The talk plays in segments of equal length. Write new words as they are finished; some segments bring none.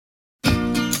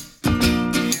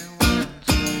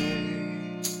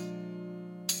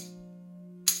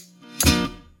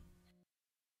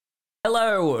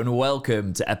Hello and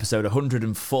welcome to episode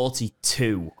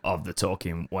 142 of the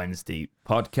Talking Wednesday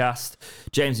podcast.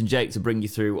 James and Jake to bring you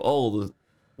through all the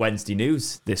Wednesday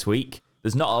news this week.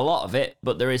 There's not a lot of it,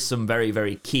 but there is some very,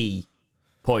 very key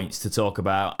points to talk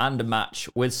about and a match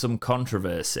with some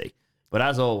controversy. But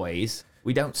as always,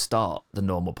 we don't start the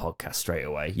normal podcast straight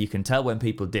away. You can tell when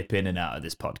people dip in and out of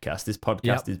this podcast. This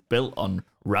podcast is built on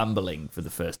rambling for the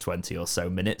first 20 or so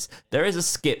minutes. There is a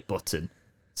skip button.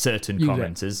 Certain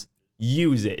commenters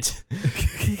use it.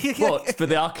 But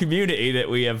for our community that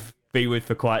we have been with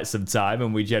for quite some time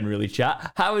and we generally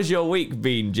chat, how has your week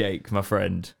been, Jake, my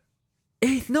friend?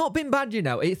 It's not been bad, you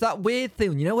know. It's that weird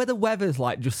thing, you know, where the weather's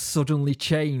like just suddenly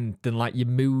changed and like your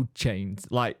mood changed.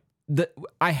 Like,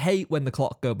 I hate when the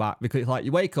clocks go back because it's like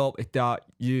you wake up, it's dark,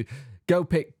 you go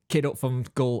pick kid up from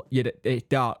school, it's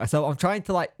dark. So I'm trying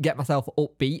to like get myself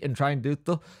upbeat and try and do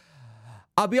stuff.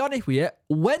 I'll be honest with you,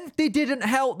 Wednesday didn't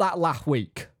help that last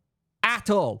week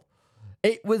at all.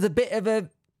 It was a bit of a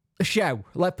show,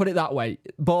 let's put it that way.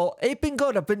 But it's been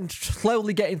good. I've been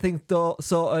slowly getting things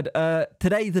sorted.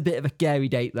 Today's a bit of a scary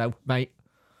date though, mate.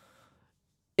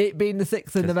 It being the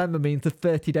 6th of November means the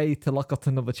 30 days to lock up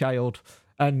another child.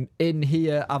 And in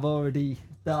here, I've already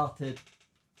started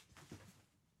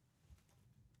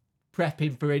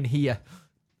prepping for in here.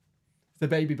 The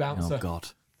baby bouncer. Oh, God.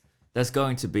 There's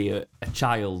going to be a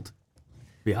child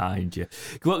behind you.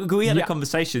 We had a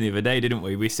conversation the other day, didn't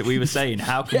we? We were saying,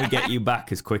 how can we get you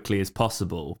back as quickly as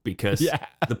possible? Because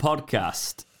the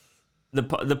podcast, the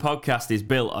podcast is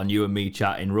built on you and me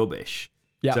chatting rubbish.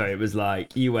 Yeah. So it was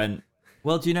like, you went,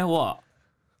 well, do you know what?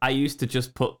 I used to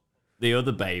just put the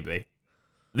other baby,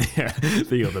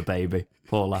 the other baby,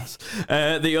 poor lass.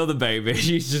 The other baby,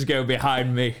 she used to just go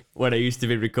behind me when I used to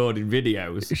be recording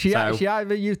videos. She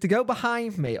either used to go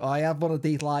behind me or I have one of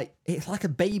these, like, it's like a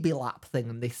baby lap thing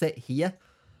and they sit here.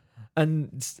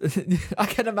 And I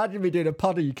can imagine me doing a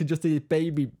pod and you can just see the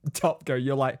baby top go.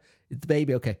 You're like, is the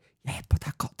baby okay? Yeah, but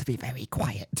I've got to be very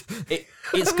quiet.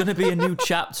 It's going to be a new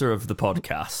chapter of the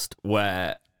podcast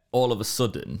where all of a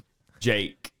sudden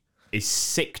Jake is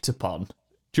sicked upon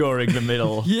during the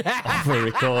middle of a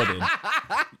recording.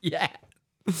 Yeah.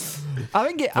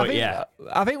 I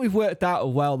think we've worked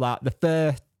out well that the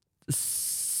first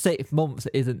 6 months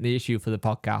isn't the issue for the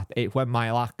podcast. It's when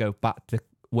my lass goes back to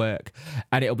work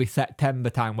and it'll be September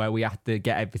time where we have to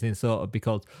get everything sorted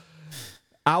because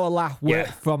our lass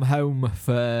works from home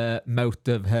for most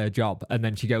of her job and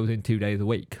then she goes in 2 days a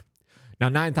week. Now,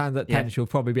 9 times out of 10, she'll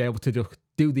probably be able to just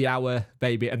do the hour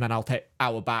baby and then I'll take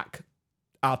hour back.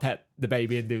 I'll take the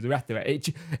baby and do the rest of it.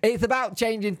 It's about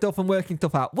changing stuff and working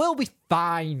stuff out. We'll be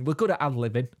fine. We're good at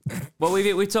ad-libbing. Well,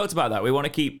 we talked about that. We want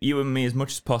to keep you and me as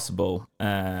much as possible.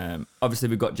 Obviously,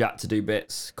 we've got Jack to do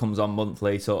bits, comes on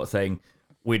monthly sort of thing.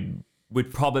 We'd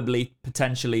probably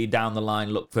potentially down the line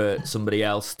look for somebody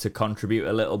else to contribute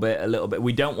a little bit.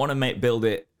 We don't want to build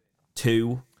it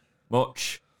too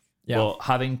much, but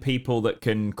having people that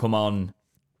can come on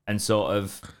and sort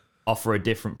of offer a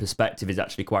different perspective is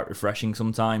actually quite refreshing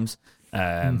sometimes.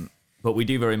 But we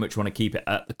do very much want to keep it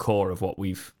at the core of what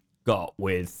we've got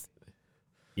with,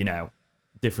 you know,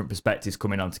 different perspectives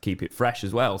coming on to keep it fresh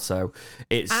as well. So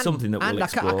it's something that we'll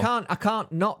explore. I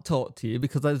can't not talk to you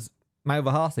because as my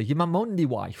other half says, you're my Monday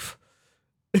wife.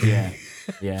 Yeah.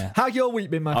 How's your week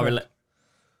been, my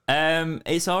friend?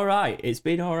 It's all right. It's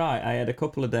been all right. I had a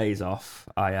couple of days off.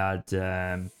 I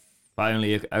had... But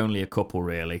only a couple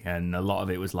really, and a lot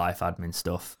of it was life admin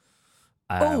stuff.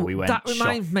 That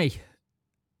reminds me.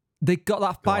 They got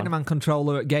that Spider-Man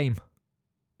controller at game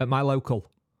at my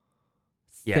local.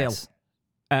 Yes.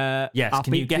 Yes.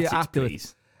 Can you get it,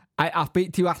 please? I'll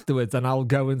speak to you afterwards, and I'll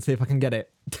go and see if I can get it.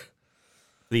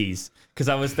 Please, because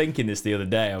I was thinking this the other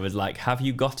day. I was like, "Have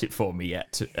you got it for me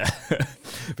yet?"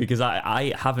 Because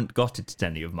I haven't got it at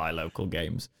any of my local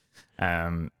games.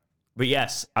 But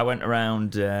yes, I went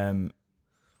around.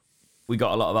 We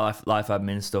got a lot of life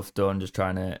admin stuff done, just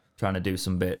trying to do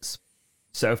some bits.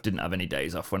 Soph didn't have any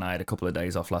days off when I had a couple of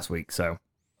days off last week, so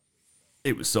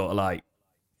it was sort of like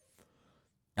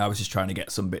I was just trying to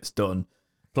get some bits done.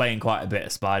 Playing quite a bit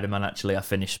of Spider-Man, actually. I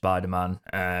finished Spider-Man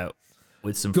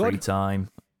with some free time.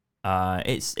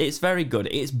 It's very good.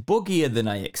 It's buggier than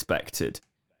I expected.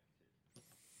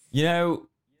 You know,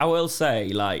 I will say,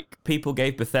 like, people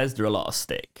gave Bethesda a lot of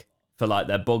stick for like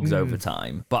their bugs over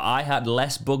time, but I had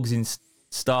less bugs in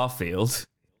Starfield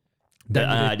than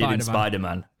I did in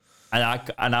Spider-Man,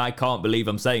 and I can't believe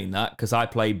I'm saying that because I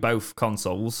play both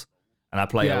consoles and I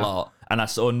play a lot, and I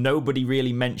saw nobody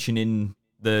really mentioning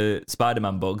the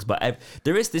Spider-Man bugs, but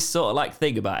there is this sort of like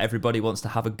thing about everybody wants to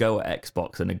have a go at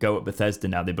Xbox and a go at Bethesda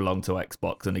now they belong to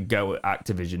Xbox and a go at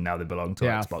Activision now they belong to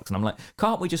Xbox. And I'm like,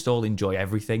 can't we just all enjoy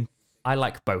everything? I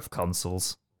like both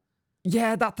consoles.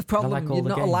 Yeah, that's the problem. like all You're the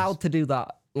not games. allowed to do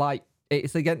that. Like,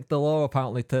 it's against the law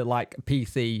apparently to like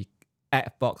PC,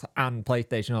 Xbox, and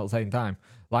PlayStation all at the same time.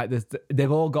 Like,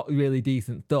 they've all got really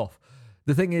decent stuff.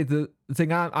 The thing is, the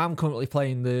thing I'm currently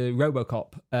playing the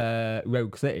RoboCop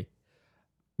Rogue City.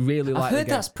 Really like. I've heard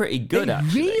that's pretty good.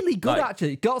 Actually, really good. Like,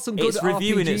 actually, got some good. It's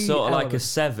reviewing RPG it sort of like a elements.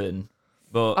 7,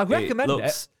 but I recommend it.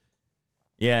 Looks,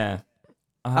 Yeah,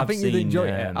 I think you'd enjoy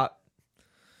it.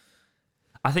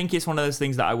 I think it's one of those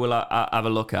things that I will have a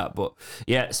look at. But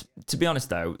yeah, to be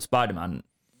honest though, Spider-Man,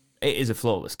 it is a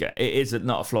flawless game. It is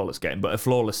not a flawless game, but a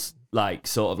flawless like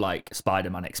sort of like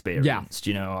Spider-Man experience. Yeah. Do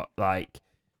you know, like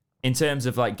in terms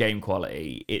of like game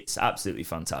quality, it's absolutely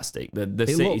fantastic. The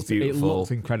city's beautiful. It looks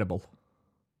incredible.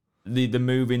 The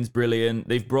moving's brilliant.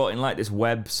 They've brought in like this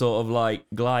web sort of like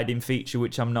gliding feature,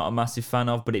 which I'm not a massive fan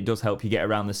of, but it does help you get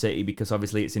around the city because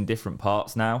obviously it's in different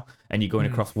parts now, and you're going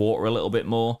across water a little bit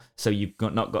more, so you've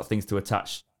not got things to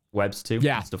attach webs to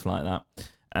and stuff like that.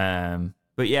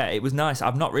 But yeah, it was nice.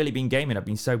 I've not really been gaming. I've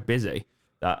been so busy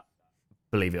that,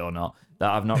 believe it or not, that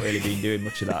I've not really been doing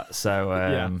much of that.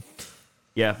 So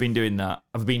yeah, I've been doing that.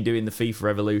 I've been doing the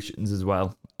FIFA Evolutions as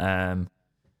well. I've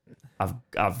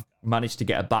managed to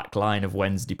get a back line of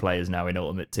Wednesday players now in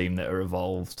Ultimate Team that are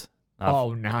evolved.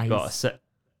 Nice.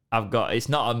 It's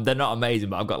not, they're not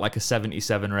amazing, but I've got like a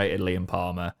 77 rated Liam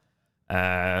Palmer.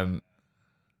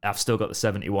 I've still got the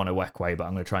 71 Awekwe, but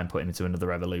I'm going to try and put him into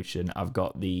another evolution. I've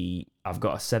got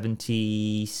a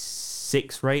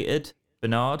 76 rated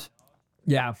Bernard.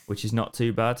 Yeah. Which is not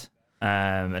too bad.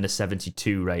 And a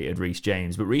 72 rated Reece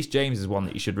James. But Reece James is one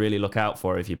that you should really look out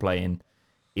for if you're playing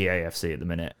EAFC at the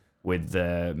minute with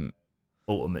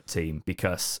Ultimate Team,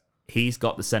 because he's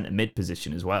got the centre mid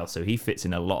position as well, so he fits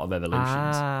in a lot of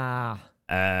evolutions.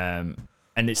 And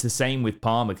it's the same with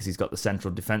Palmer because he's got the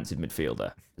central defensive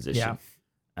midfielder position.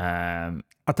 I'll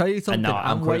tell you something. And now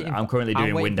I'm currently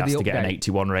doing Windass to get an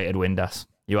 81 rated Windass.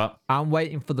 You up? I'm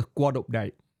waiting for the squad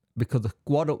update because the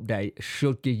squad update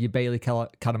should give you Bailey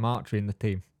Canamarchi in the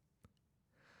team.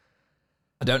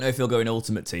 I don't know if he'll go in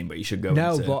Ultimate Team, but you should go.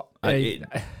 No, into, but it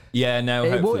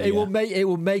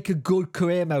will make a good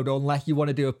career mode unless you want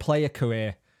to do a player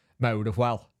career mode as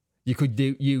well. You could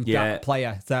use that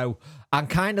player. So I'm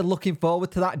kind of looking forward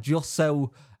to that just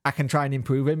so I can try and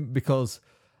improve him, because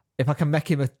if I can make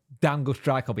him a damn good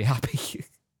strike, I'll be happy.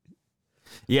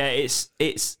 Yeah,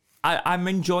 I'm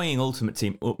enjoying Ultimate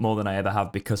Team more than I ever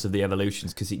have because of the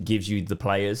evolutions, because it gives you the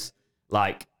players.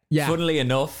 Like, funnily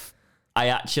enough, I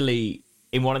actually,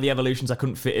 in one of the evolutions, I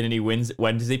couldn't fit in any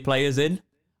Wednesday players in.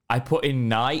 I put in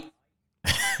Knight,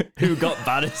 who got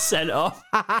banned sent off.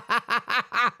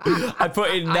 I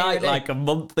put in Knight like a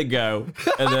month ago,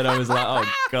 and then I was like, oh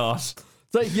gosh.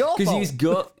 So it's your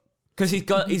fault. Because he's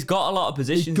got a lot of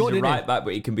positions. He's a right back,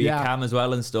 but he can be a cam as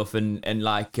well and stuff. And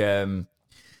like,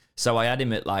 so I had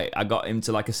him at like, I got him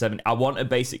to like a 7. I wanted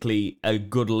basically a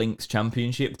good Lynx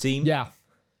Championship team. Yeah.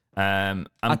 I'm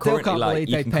I still currently can't like,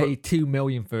 believe they paid $2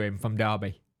 million for him from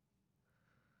Derby.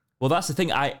 Well, that's the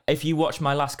thing. If you watch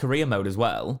my last career mode as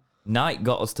well, Knight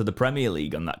got us to the Premier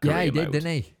League on that career mode. Yeah, he did,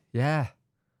 didn't he? Yeah.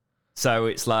 So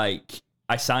it's like,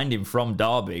 I signed him from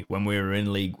Derby when we were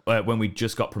in league, when we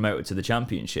just got promoted to the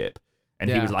Championship. And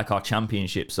he was like our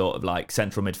Championship sort of like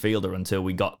central midfielder until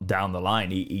we got down the line.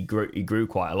 He grew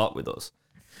quite a lot with us.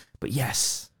 But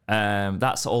yes,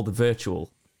 that's all the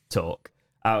virtual talk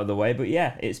out of the way. But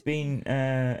yeah, it's been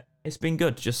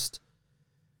good. Just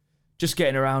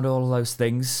getting around all of those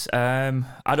things.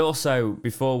 I'd also,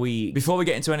 before we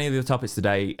get into any of the topics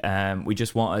today, we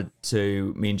just wanted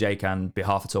to, me and Jake, on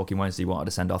behalf of Talking Wednesday, wanted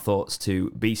to send our thoughts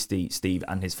to Beastie Steve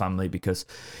and his family, because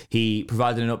he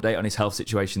provided an update on his health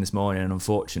situation this morning, and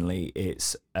unfortunately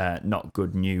it's not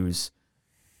good news.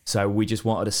 So we just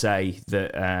wanted to say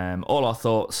that all our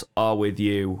thoughts are with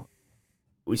you.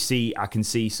 I can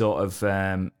see sort of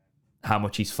how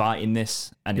much he's fighting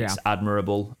this, and it's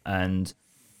admirable, and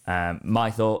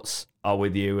my thoughts are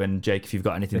with you. And Jake, if you've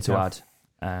got anything to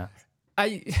add.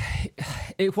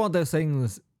 It's one of those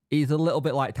things. He's a little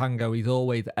bit like Tango. He's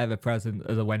always ever present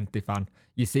as a Wednesday fan.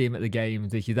 You see him at the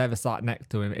games. If you've ever sat next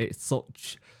to him, it's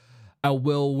such a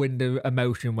whirlwind of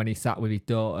emotion when he sat with his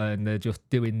daughter and they're just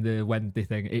doing the Wednesday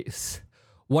thing. It's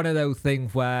one of those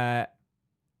things where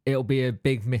it'll be a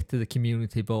big myth to the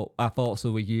community, but our thoughts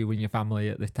are with you and your family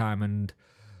at this time, and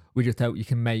we just hope you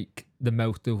can make the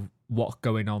most of what's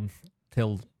going on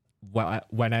till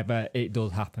whenever it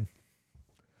does happen.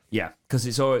 Yeah, because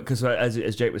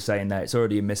as Jake was saying there, it's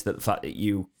already a miss that the fact that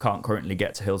you can't currently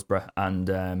get to Hillsborough,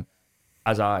 and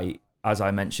as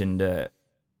I mentioned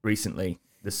recently,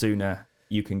 the sooner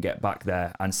you can get back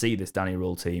there and see this Danny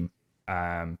Rule team,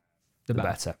 the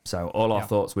better. So all our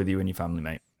thoughts with you and your family,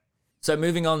 mate. So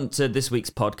moving on to this week's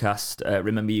podcast,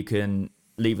 remember you can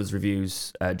leave us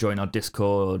reviews, join our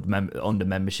Discord under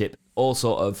membership, all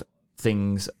sort of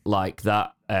things like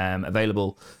that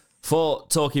available for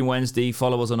Talking Wednesday.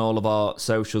 Follow us on all of our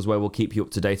socials where we'll keep you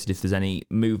up to date if there's any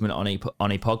movement on a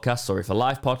podcast, or if a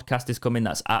live podcast is coming.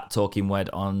 That's at Talking Wed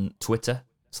on Twitter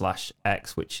 /X,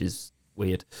 which is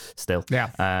weird still.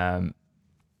 Yeah.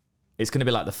 It's going to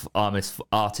be like the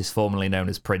artist formerly known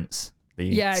as Prince.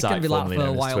 It's going to be like for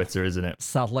a while. Twitter, isn't it?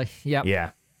 Sadly, yep.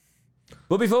 Yeah.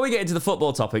 But before we get into the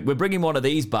football topic, we're bringing one of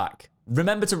these back.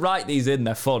 Remember to write these in;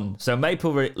 they're fun. So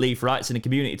Maple Leaf writes in a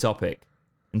community topic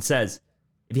and says,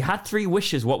 "If you had 3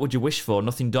 wishes, what would you wish for?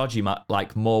 Nothing dodgy,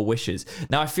 like more wishes."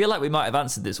 Now I feel like we might have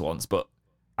answered this once, but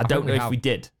I don't know if we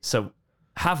did. So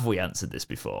have we answered this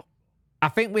before? I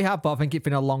think we have, but I think it's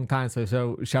been a long time.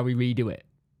 So shall we redo it?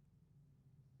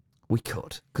 We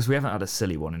could, because we haven't had a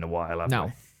silly one in a while, have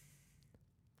we?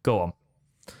 Go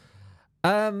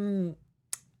on.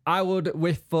 I would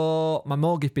wish for my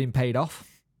mortgage being paid off,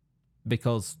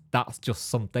 because that's just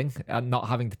something, and not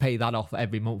having to pay that off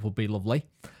every month would be lovely.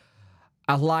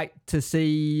 I'd like to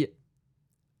see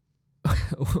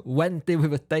Wednesday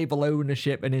with a stable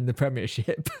ownership and in the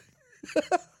Premiership.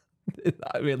 Is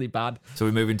that really bad? So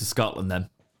we're moving to Scotland then?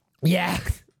 Yeah.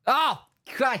 Oh,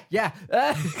 Christ, yeah.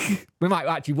 We might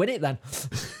actually win it then.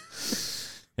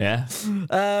 Yeah.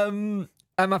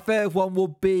 And my third one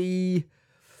would be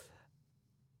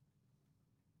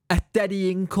a steady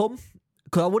income,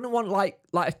 because I wouldn't want like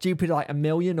a stupid like $1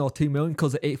 million or $2 million,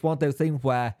 because it's one of those things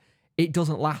where it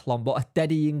doesn't last long. But a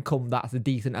steady income that's a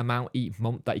decent amount each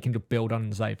month that you can just build on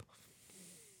and save.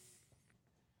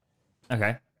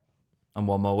 Okay. And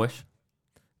one more wish.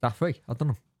 That's 3. I don't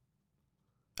know.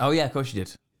 Oh yeah, of course you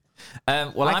did.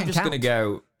 Well, I'm just going to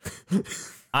go.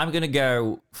 I'm going to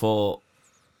go for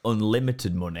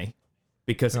unlimited money.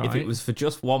 Because if it was for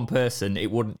just one person, it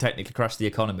wouldn't technically crash the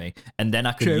economy. And then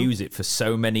I could use it for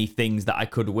so many things that I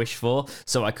could wish for.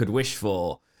 So I could wish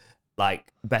for,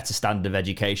 like, better standard of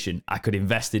education. I could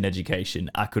invest in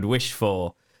education. I could wish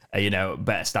for,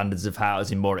 better standards of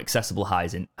housing, more accessible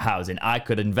housing. I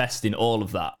could invest in all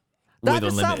of that with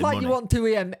unlimited money. That just sounds like you want to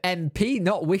be an MP,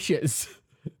 not wishes.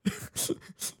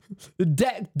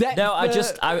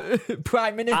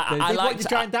 Prime Minister. I like to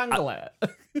try and dangle it.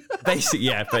 Basically,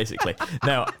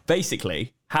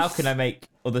 how can I make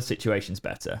other situations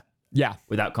better? Yeah,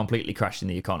 without completely crashing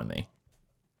the economy.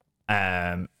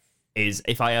 Is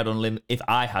if I had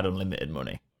unlimited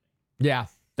money. Yeah.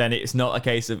 Then it's not a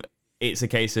case of. It's a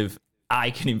case of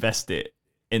I can invest it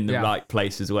in the right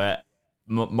places where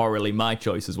morally my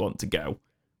choices want to go,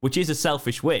 which is a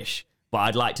selfish wish. But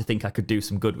I'd like to think I could do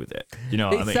some good with it. Do you know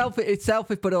what I mean? It's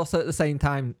selfish, but also at the same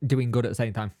time doing good at the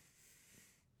same time.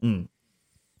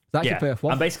 That's your first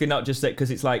one. I'm basically not just saying,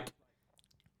 because it's like,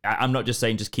 I'm not just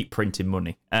saying just keep printing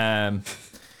money. And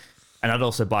I'd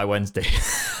also buy Wednesday.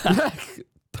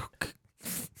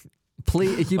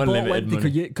 Please, if you bought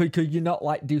Wednesday, could you not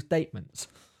like do statements?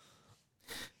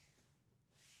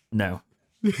 No,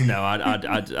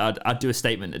 I'd do a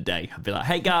statement a day. I'd be like,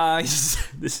 "Hey guys,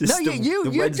 this is the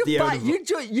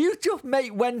Wednesday you just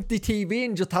make Wednesday TV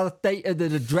and just have a state of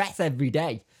the address every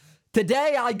day.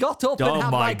 Today I got up and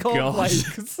had my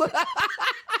cornflakes."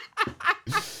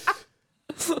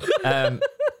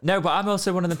 No, but I'm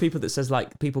also one of the people that says,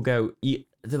 like, people go,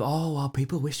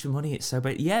 people wish for money. It's so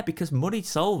bad. Yeah, because money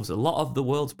solves a lot of the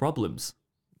world's problems.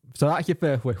 So that's your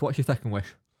first wish. What's your second wish?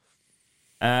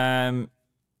 I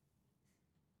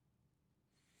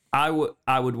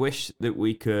would wish that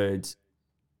we could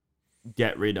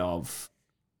get rid of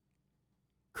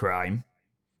crime,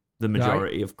 the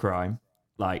majority of crime,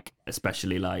 like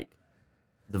especially like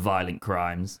the violent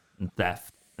crimes and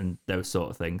theft and those sort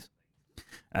of things.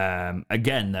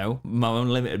 Again, though, my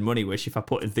unlimited money wish, if I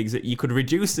put in things that you could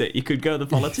reduce it, you could go the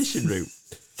politician route.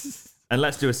 And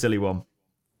let's do a silly one.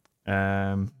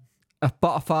 A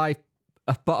Spotify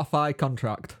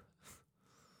contract.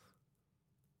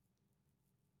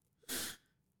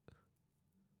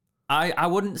 I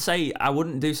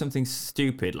wouldn't do something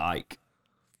stupid like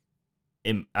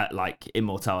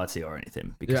immortality or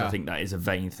anything, because I think that is a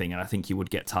vain thing, and I think you would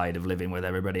get tired of living with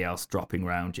everybody else dropping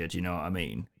around you. Do you know what I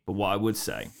mean? But what I would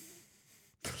say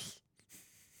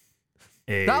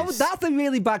is that's a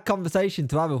really bad conversation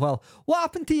to have as well. What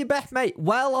happened to your best mate?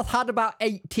 Well, I've had about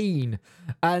 18,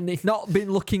 and it's not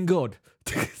been looking good.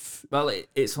 Well,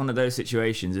 it's one of those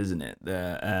situations, isn't it?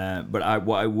 But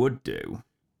what I would do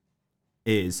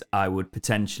is I would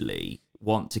potentially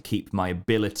want to keep my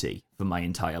ability for my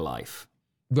entire life.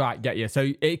 Right, get you.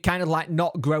 So it kind of like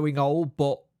not growing old,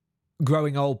 but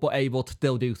able to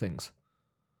still do things.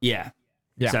 Yeah.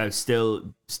 So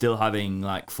still having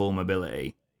like full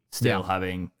mobility, still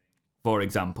having, for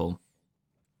example,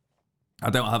 I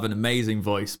don't have an amazing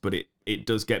voice, but it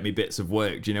does get me bits of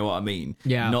work. Do you know what I mean?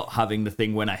 Yeah. Not having the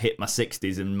thing when I hit my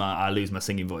 60s and I lose my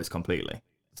singing voice completely.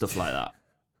 Stuff like that.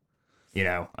 You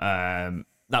know,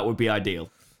 that would be ideal.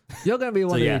 You're going to be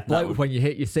one of these blokes when you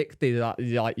hit your 60s, that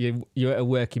like you're at a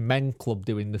working men club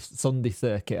doing the Sunday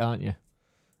circuit, aren't you?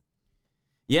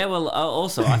 Yeah, well,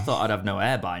 also, I thought I'd have no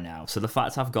hair by now. So the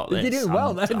fact I've got this, You're doing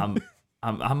well, then.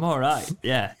 I'm all right.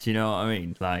 Yeah, do you know what I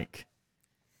mean? Like,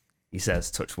 he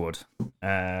says, touch wood.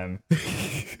 This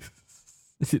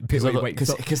is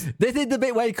the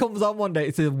bit where he comes on one day,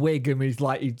 it's a wig, and he's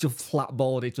just flat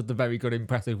bald. It's just a very good,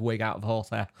 impressive wig out of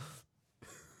horsehair.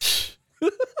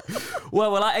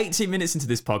 Well, we're like 18 minutes into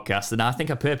this podcast, and I think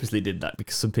I purposely did that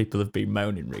because some people have been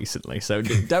moaning recently. So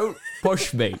don't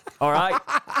push me, all right?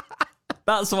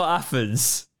 That's what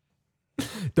happens.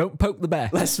 Don't poke the bear.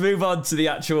 Let's move on to the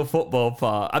actual football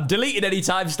part. I'm deleting any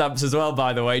timestamps as well,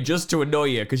 by the way, just to annoy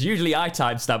you, because usually I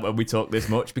timestamp when we talk this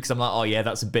much because I'm like, oh yeah,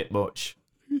 that's a bit much.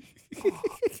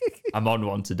 I'm on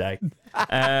one today.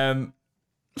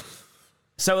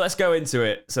 So let's go into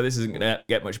it. So this isn't going to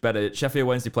get much better. Sheffield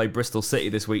Wednesday play Bristol City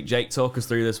this week. Jake, talk us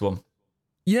through this one.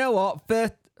 You know what?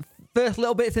 First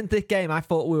little bits into this game, I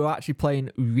thought we were actually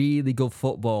playing really good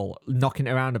football, knocking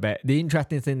it around a bit. The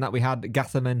interesting thing that we had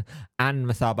Gasserman and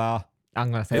Masaba.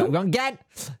 I'm going to say that wrong again.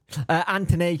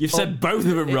 Anthony. You've said both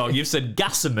of them wrong. You've said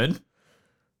Gasserman.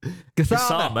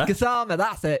 Gassama,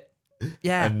 that's it.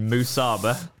 Yeah. And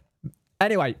Musaba.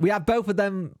 Anyway, we had both of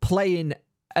them playing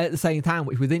at the same time,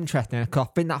 which was interesting. Because I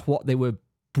think that's what they were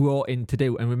brought in to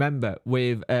do. And remember,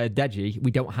 with Deji, we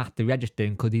don't have to register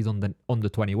him because he's under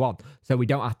 21. So we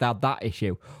don't have to have that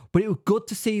issue. But it was good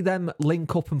to see them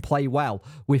link up and play well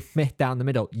with Smith down the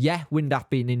middle. Yeah, Windaf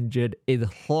being injured is a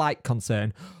slight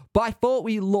concern. But I thought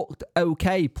we looked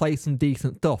okay, played some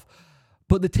decent stuff.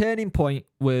 But the turning point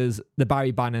was the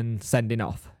Barry Bannon sending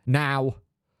off. Now,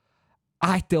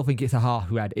 I still think it's a half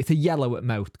red. It's a yellow at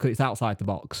most because it's outside the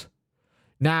box.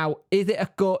 Now, is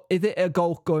it a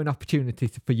goal scoring opportunity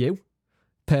for you,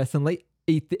 personally?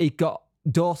 He got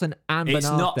Dawson and Bernard. It's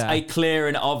not there. a clear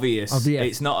and obvious.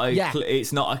 It's not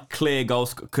a clear goal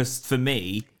because for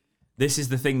me, this is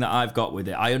the thing that I've got with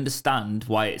it. I understand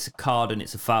why it's a card and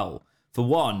it's a foul. For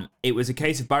one, it was a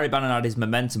case of Barry Bannon had his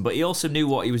momentum, but he also knew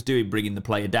what he was doing, bringing the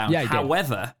player down. Yeah,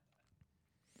 however,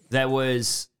 there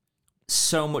was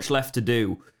so much left to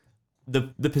do.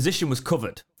 The position was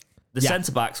covered. The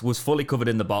centre-backs was fully covered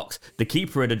in the box. The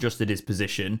keeper had adjusted his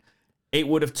position. It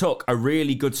would have took a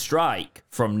really good strike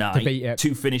from Knight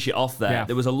to finish it off there. Yeah.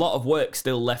 There was a lot of work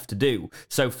still left to do.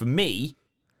 So for me,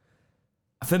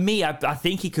 I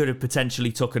think he could have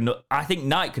potentially I think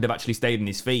Knight could have actually stayed on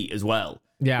his feet as well.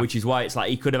 Yeah. Which is why it's like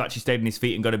he could have actually stayed on his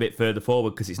feet and got a bit further forward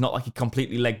because it's not like he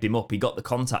completely legged him up. He got the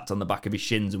contact on the back of his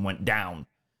shins and went down.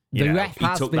 The ref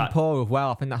has been poor as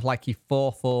well. I think that's like his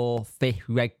 4th or 5th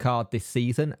red card this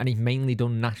season, and he's mainly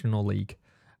done National League.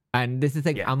 And this is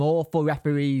the thing, I'm all for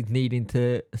referees needing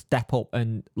to step up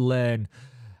and learn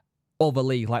other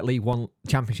leagues, like League One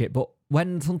Championship. But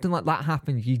when something like that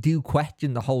happens, you do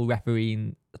question the whole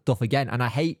refereeing stuff again. And I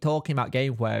hate talking about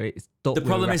games where it's stuck. The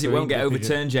problem is it won't get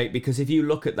overturned, Jake, because if you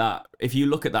look at that,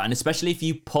 and especially if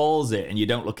you pause it and you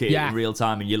don't look at it in real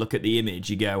time and you look at the image,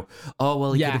 you go, oh,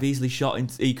 well, he could have easily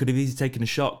he could have easily taken a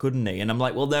shot, couldn't he? And I'm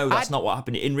like, well, no, that's not what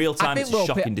happened. In real time, it's a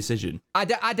shocking decision. I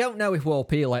don't know if we'll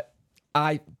appeal it.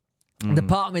 The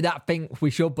part of me that thinks we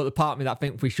should, but the part of me that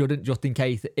thinks we shouldn't, just in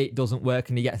case it doesn't work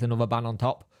and he gets another ban on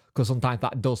top. Because sometimes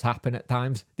that does happen at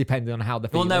times, depending on how the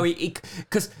feeling. Well, no,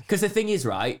 because the thing is,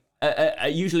 right,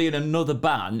 usually another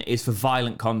ban is for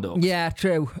violent conduct. Yeah,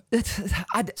 true.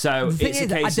 So it's a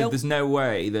case of there's no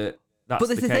way that's the case. But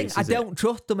this is the thing, I don't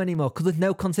trust them anymore because there's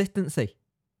no consistency.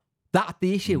 That's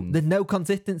the issue. There's no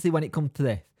consistency when it comes to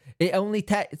this. It only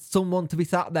takes someone to be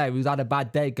sat there who's had a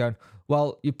bad day going,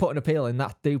 well, you put an appeal in,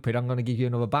 that's stupid, I'm going to give you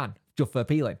another ban just for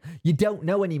appealing. You don't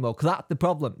know anymore because that's the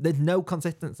problem. There's no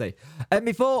consistency. And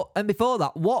before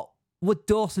that, what was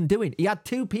Dawson doing? He had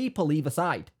 2 people either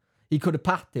side he could have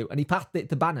passed to, and he passed it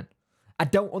to Bannon. I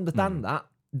don't understand that.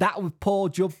 That was poor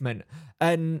judgment.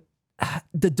 And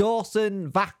the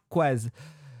Dawson-Vasquez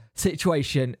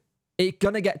situation, it's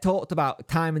going to get talked about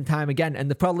time and time again. And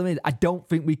the problem is, I don't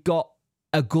think we've got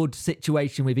a good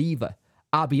situation with either.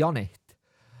 I'll be honest.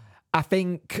 I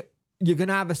think you're going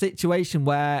to have a situation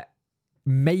where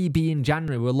maybe in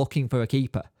January we're looking for a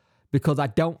keeper, because I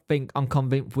don't think I'm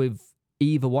convinced with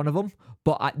either one of them.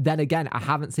 But then again, I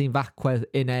haven't seen Vasquez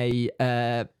in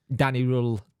a Danny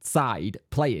Rule side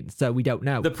playing, so we don't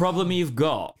know. The problem you've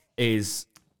got is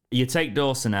you take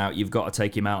Dawson out, you've got to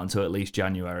take him out until at least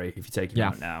January if you take him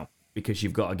out now, because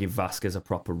you've got to give Vasquez a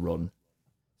proper run.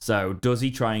 So does he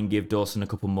try and give Dawson a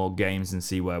couple more games and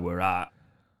see where we're at?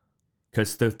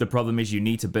 Because the problem is you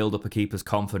need to build up a keeper's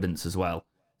confidence as well.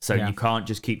 So you can't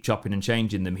just keep chopping and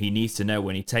changing them. He needs to know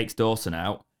when he takes Dawson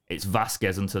out, it's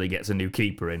Vasquez until he gets a new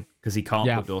keeper in, because he can't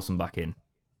put Dawson back in.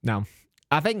 No.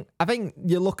 I think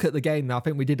you look at the game now, I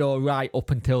think we did all right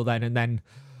up until then, and then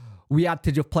we had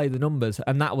to just play the numbers,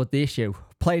 and that was the issue.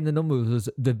 Playing the numbers was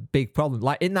the big problem.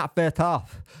 Like in that first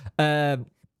half,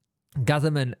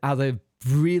 Gazzaman has a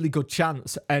really good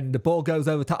chance, and the ball goes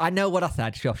over top. I know what I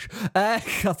said, shush. I'm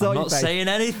not saying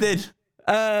anything.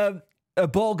 A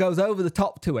ball goes over the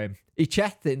top to him. He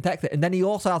checks it and takes it, and then he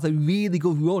also has a really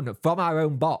good run from our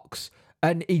own box,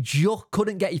 and he just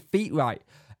couldn't get his feet right.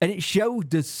 And it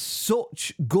showed there's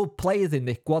such good players in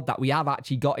this squad that we have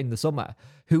actually got in the summer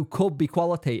who could be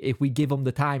quality if we give them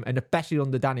the time, and especially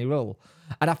under Danny Rule.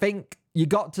 And I think you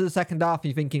got to the second half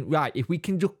and you're thinking, right, if we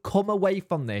can just come away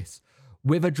from this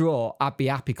with a draw, I'd be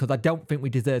happy, because I don't think we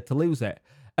deserve to lose it.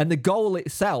 And the goal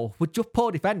itself was just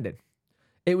poor defending.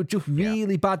 It was just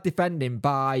really bad defending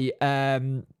by, I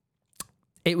think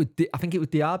it was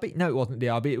Diaby. No, it wasn't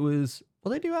Diaby. It was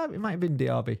it Diaby? It might have been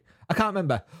Diaby. I can't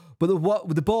remember. But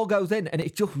the ball goes in, and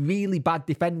it's just really bad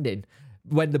defending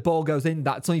when the ball goes in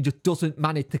that somebody just doesn't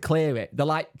manage to clear it. They're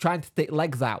like trying to stick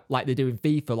legs out like they do in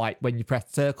FIFA, like when you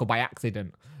press circle by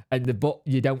accident and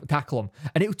you don't tackle them.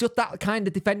 And it was just that kind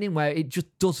of defending where it just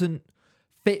doesn't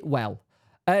fit well.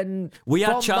 And we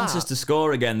had chances to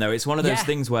score again, though. It's one of those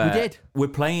things where we're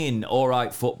playing all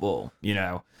right football,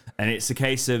 and it's a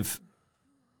case of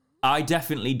I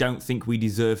definitely don't think we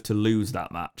deserve to lose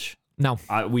that match. No.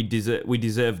 We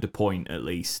deserved a point at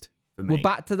least. For me. We're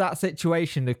back to that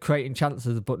situation of creating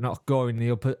chances but not scoring.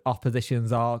 The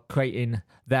oppositions are creating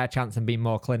their chance and being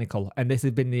more clinical. And this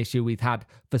has been the issue we've had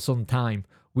for some time.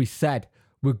 We said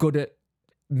we're good at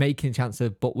making chances,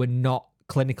 but we're not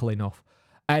clinical enough.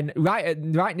 And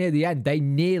right near the end, they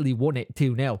nearly won it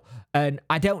 2-0. And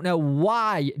I don't know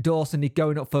why Dawson is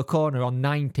going up for a corner on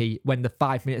 90 when the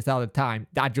 5 minutes out of time.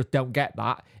 I just don't get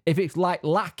that. If it's like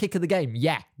last kick of the game,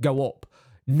 go up.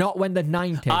 Not when they're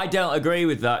 90. I don't agree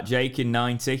with that, Jake, in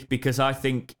 90, because I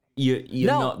think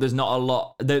there's not a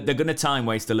lot. They're going to time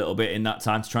waste a little bit in that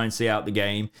time to try and see out the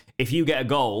game. If you get a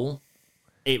goal,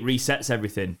 it resets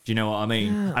everything. Do you know what I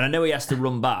mean? Yeah. And I know he has to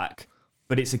run back,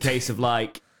 but it's a case of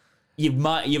like,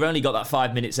 you've only got that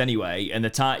 5 minutes anyway, and the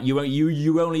time you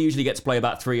only usually get to play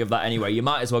about 3 of that anyway. You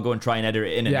might as well go and try and header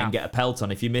it in and then get a pelt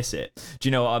on if you miss it. Do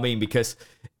you know what I mean? Because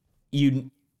we're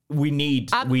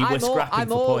scrapping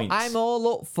for points. I'm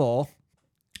all up for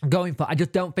going for. I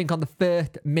just don't think on the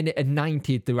first minute and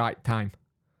 90 is the right time,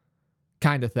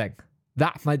 kind of thing.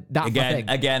 That's my thing.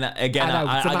 Again. I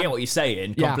get what you're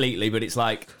saying completely, but it's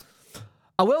like.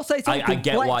 I will say something. I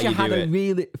get why you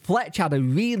do it. Fletcher had a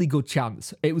really good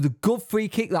chance. It was a good free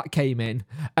kick that came in,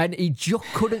 and he just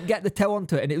couldn't get the toe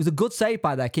onto it. And it was a good save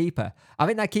by their keeper. I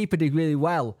think their keeper did really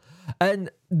well.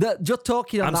 And just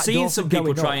talking on I'm seeing some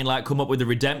people try and like come up with a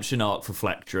redemption arc for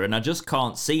Fletcher, and I just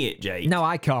can't see it, Jake. No,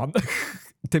 I can't.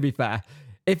 To be fair,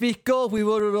 if he scored, we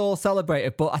would have all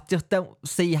celebrated. But I just don't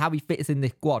see how he fits in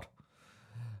this squad.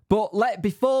 But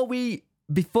before when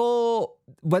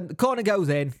the corner goes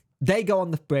in. They go on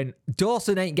the sprint.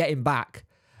 Dawson ain't getting back.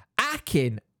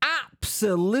 Akin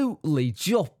absolutely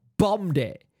just bombed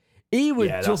it. He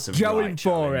was just going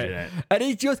for it. And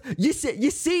he just, you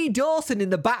see Dawson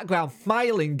in the background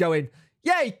smiling, going,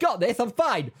 yeah, he got this, I'm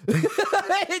fine.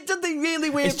 It's just a really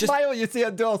weird smile you see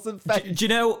on Dawson's face. Do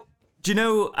you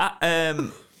know,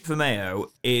 for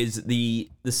Mayo is the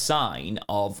sign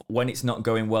of when it's not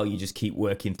going well, you just keep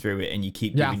working through it and you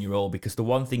keep giving your all, because the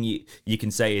one thing you can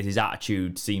say is his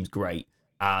attitude seems great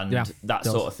and that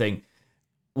sort of thing.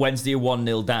 Wednesday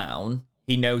 1-0 down,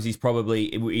 he knows he's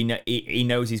probably he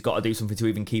knows he's got to do something to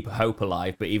even keep a hope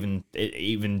alive, but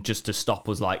even just to stop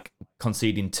us like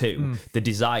conceding 2, the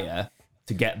desire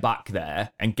to get back there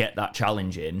and get that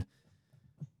challenge in.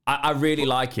 I really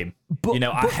like him.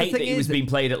 I hate that he was being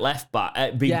played at left back,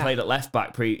 played at left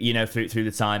back through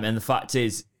the time. And the fact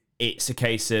is, it's a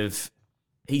case of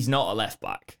he's not a left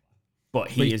back, but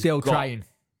he's still trying.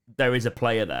 There is a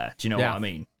player there. Do you know what I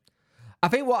mean? I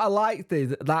think what I liked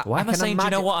is that. Why am I saying? Do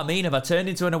you know what I mean? Have I turned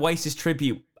into an Oasis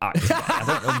tribute act? I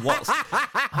don't know what.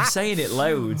 I'm saying it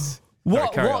loads.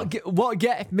 What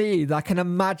gets me is I can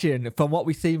imagine from what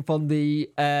we've seen from the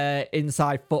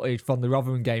inside footage from the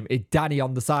Rotherham game is Danny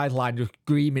on the sideline just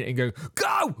screaming and going,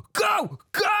 go, go,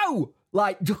 go!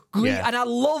 Like, just and I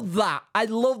love that. I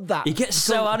love that. He gets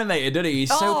so animated, doesn't he? He's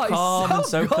so calm and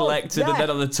so good, collected, yeah. and then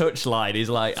on the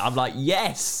touchline, I'm like,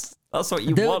 yes, that's what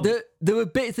you want. There were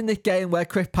bits in this game where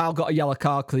Chris Powell got a yellow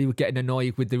card because he was getting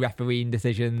annoyed with the refereeing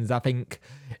decisions. I think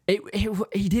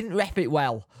he didn't ref it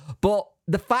well, but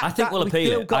the fact I think that we'll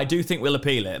appeal it. Got, I do think we'll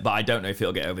appeal it, but I don't know if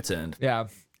it'll get overturned. Yeah,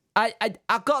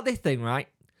 I've got this thing right.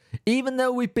 Even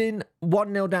though we've been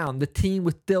 1-0 down, the team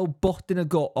was still busting a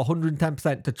gut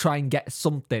 110% to try and get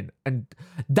something. And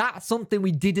that's something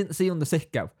we didn't see on the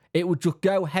Cisco. It would just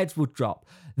go, heads would drop.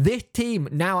 This team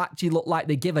now actually look like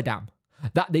they give a damn.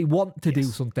 That they want to do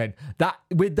something. That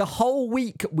with the whole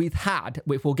week we've had,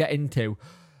 which we'll get into,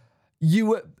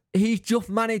 he's just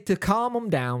managed to calm them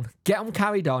down, get them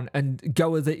carried on, and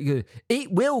go as it.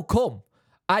 It will come.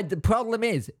 The problem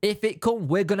is, if it comes,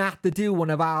 we're going to have to do one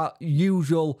of our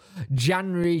usual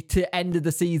January to end of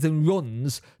the season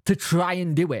runs to try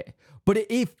and do it. But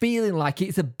it is feeling like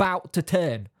it's about to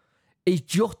turn.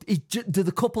 There's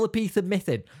a couple of pieces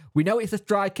missing. We know it's a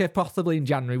striker possibly in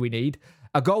January we need,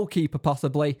 a goalkeeper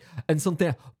possibly, and something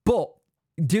else. But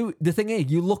the thing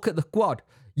is, you look at the squad,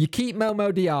 you keep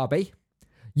Momo Diaby,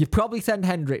 you probably send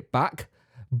Hendrick back,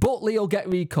 Butley will get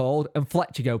recalled, and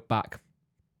Fletcher go back.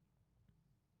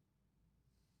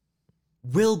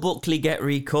 Will Buckley get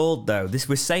recalled, though?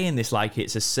 We're saying this like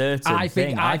it's a certain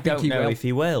thing. I don't know if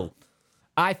he will.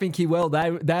 I think he will.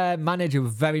 Their manager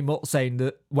was very much saying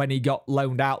that when he got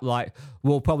loaned out, like,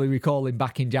 we'll probably recall him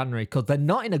back in January because they're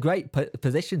not in a great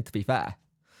position, to be fair.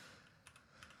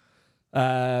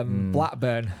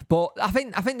 Blackburn. But I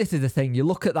think this is the thing. You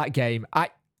look at that game.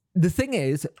 The thing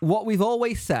is, what we've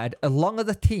always said, as long as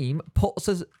the team puts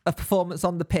us a performance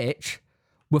on the pitch,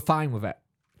 we're fine with it,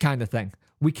 kind of thing.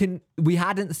 We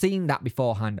hadn't seen that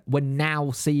beforehand. We're now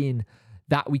seeing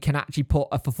that we can actually put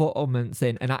a performance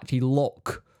in and actually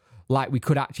look like we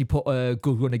could actually put a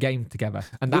good run of game together.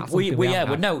 And that's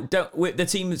the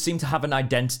team seem to have an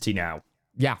identity now.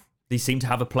 Yeah, they seem to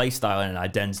have a play style and an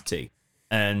identity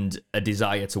and a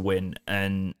desire to win.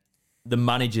 And the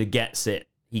manager gets it.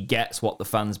 He gets what the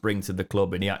fans bring to the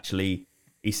club, and he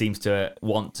seems to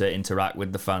want to interact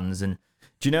with the fans. And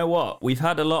do you know what? We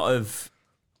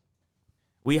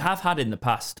have had in the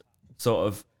past sort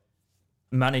of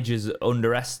managers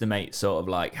underestimate sort of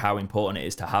like how important it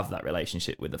is to have that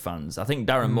relationship with the fans. I think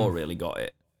Darren Moore really got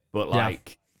it, but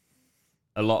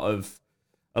a lot of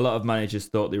managers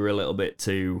thought they were a little bit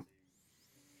too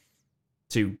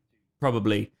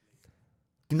probably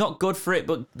not good for it,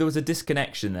 but there was a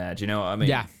disconnection there. Do you know what I mean?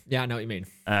 Yeah, I know what you mean.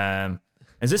 And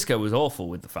Xisco was awful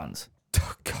with the fans.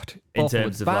 Oh God, in awful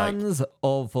terms with of fans,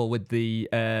 awful with the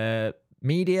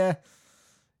media.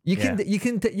 You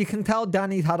can tell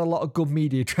Danny's had a lot of good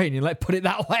media training. Let's put it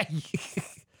that way.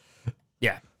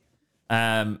 Yeah.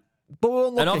 But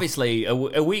and obviously, a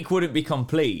week wouldn't be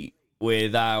complete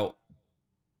without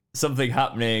something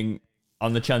happening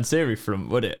on the Chansiri front,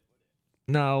 would it?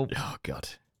 No. Oh God.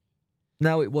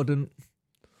 No, it wouldn't.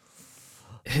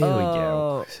 Here we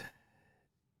go.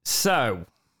 So,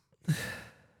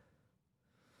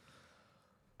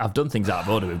 I've done things out of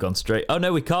order. We've gone straight. Oh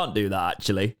no, we can't do that.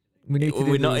 Actually,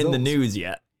 we're not in the news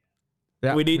yet.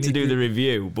 Yeah, we need to do the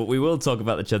review, but we will talk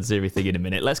about the Chansiri thing in a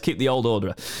minute. Let's keep the old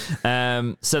order.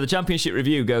 So the Championship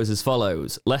review goes as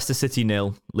follows: Leicester City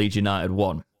 0, Leeds United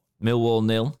 1, Millwall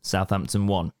 0, Southampton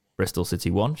 1, Bristol City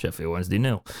 1, Sheffield Wednesday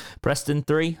 0, Preston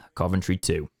 3, Coventry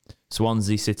 2,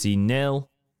 Swansea City 0.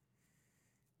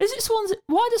 Is it Swansea?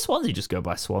 Why does Swansea just go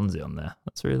by Swansea on there?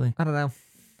 That's really... I don't know.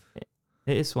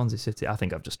 It is Swansea City. I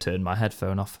think I've just turned my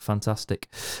headphone off. Fantastic.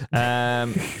 But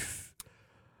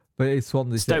it's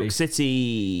Swansea City. Stoke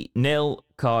City 0,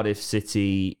 Cardiff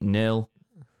City 0,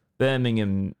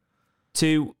 Birmingham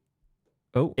 2,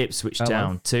 Ipswich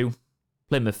Town 2,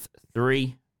 Plymouth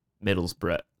 3,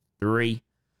 Middlesbrough 3,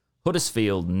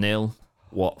 Huddersfield 0,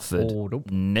 Watford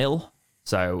 0.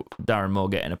 So Darren Moore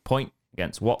getting a point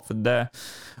against Watford there.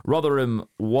 Rotherham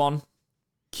 1,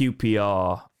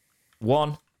 QPR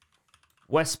 1,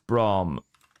 West Brom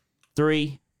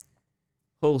 3,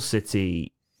 Hull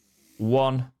City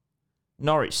 1,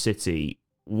 Norwich City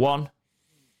 1,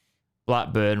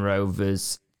 Blackburn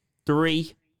Rovers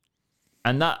 3,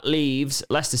 and that leaves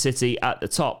Leicester City at the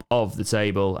top of the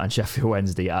table and Sheffield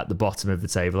Wednesday at the bottom of the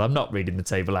table. I'm not reading the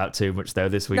table out too much though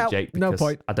this week, Jake, because no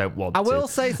point. I don't want to. I will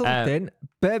say something.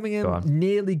 Birmingham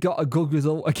nearly got a good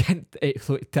result against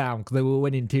Ipswich Town because they were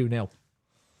winning 2-0.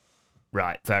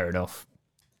 Right, fair enough.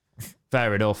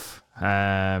 Fair enough.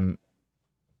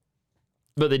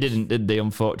 But they didn't, did they?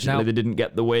 Unfortunately, No. they didn't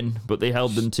get the win, but they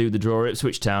held them to the draw.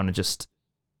 Ipswich Town are just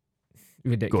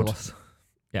Ridiculous.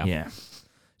 Yeah. yeah.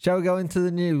 Shall we go into the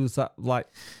news?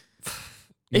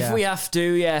 If we have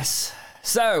to, yes.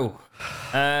 So,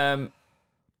 I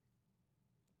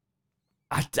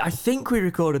think we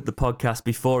recorded the podcast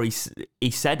before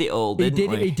he said it all, didn't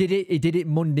we? He did it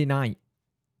Monday night.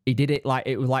 He did it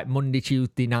it was like Monday,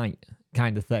 Tuesday night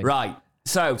kind of thing. Right.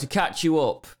 So, to catch you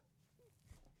up,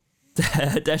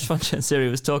 Deshvan Chansiri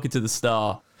was talking to the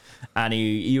Star, and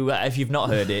he if you've not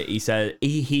heard it, he said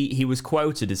he was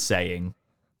quoted as saying,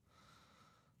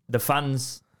 the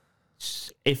fans,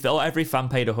 if every fan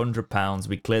paid £100,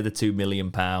 we'd clear the £2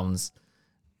 million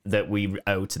that we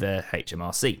owe to the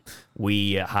HMRC.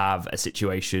 We have a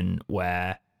situation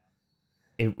where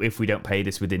if we don't pay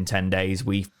this within 10 days,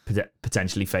 we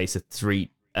potentially face a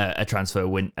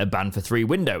ban for 3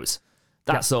 windows.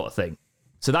 That sort of thing.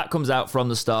 So that comes out from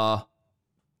the Star.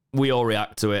 We all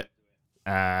react to it.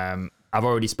 I've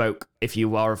already spoke. If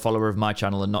you are a follower of my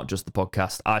channel and not just the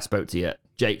podcast, I spoke to you.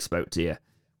 Jake spoke to you.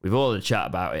 We've all had a chat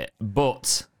about it.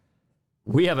 But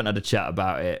we haven't had a chat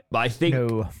about it. But I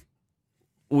think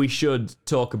we should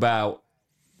talk about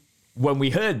when we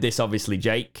heard this, obviously,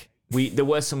 Jake. There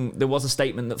was a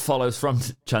statement that follows from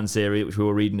Chansiri, which we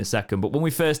will read in a second. But when we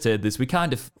first heard this,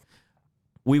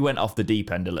 we went off the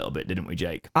deep end a little bit, didn't we,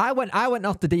 Jake? I went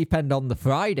off the deep end on the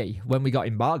Friday when we got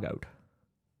embargoed.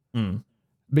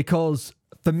 Because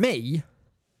for me,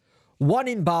 1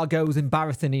 embargo is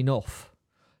embarrassing enough.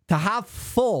 To have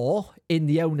 4 in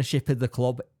the ownership of the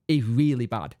club is really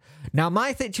bad. Now,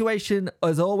 my situation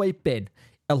has always been,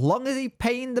 as long as he's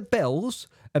paying the bills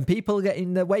and people are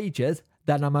getting their wages,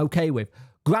 then I'm okay with.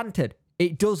 Granted,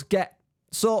 it does get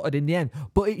sorted in the end,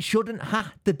 but it shouldn't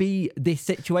have to be this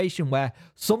situation where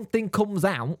something comes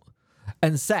out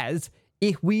and says,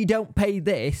 if we don't pay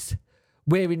this,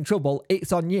 we're in trouble,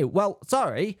 it's on you. Well,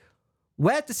 sorry,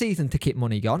 where's the season ticket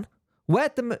money gone?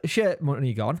 Where's the shirt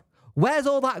money gone? Where's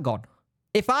all that gone?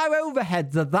 If our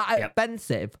overheads are that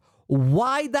expensive,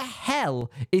 why the hell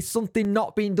is something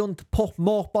not being done to put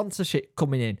more sponsorship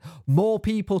coming in? More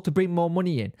people to bring more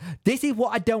money in? This is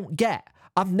what I don't get.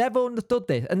 I've never understood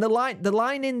this. And the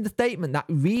line in the statement that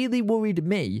really worried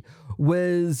me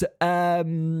was,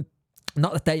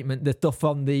 not the statement, the stuff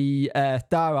from the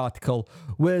Star article,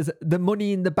 was the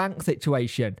money in the bank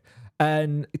situation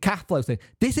and cash flow thing.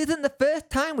 This isn't the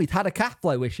first time we've had a cash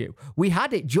flow issue. We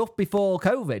had it just before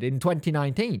COVID in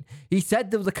 2019. He said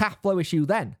there was a cash flow issue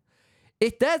then.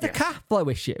 If there's a cash flow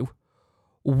issue,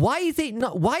 why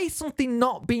is something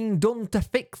not being done to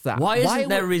fix that? Why isn't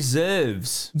there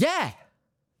reserves? Yeah.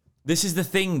 This is the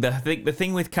thing. The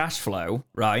thing with cash flow,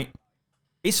 right?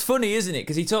 It's funny, isn't it?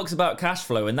 Because he talks about cash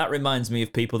flow, and that reminds me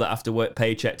of people that have to work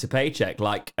paycheck to paycheck,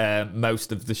 like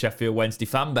most of the Sheffield Wednesday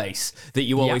fan base that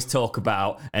you always talk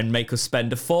about and make us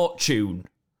spend a fortune.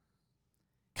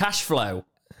 Cash flow.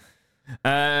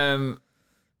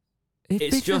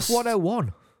 It's just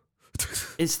 101.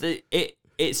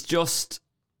 It's just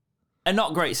a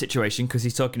not great situation because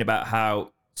he's talking about how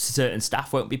certain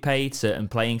staff won't be paid, certain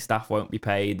playing staff won't be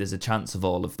paid. There's a chance of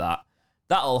all of that.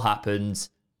 That all happens.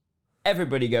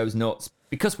 Everybody goes nuts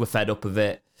because we're fed up of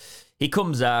it. He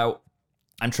comes out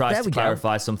and tries to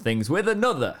clarify some things with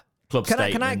another club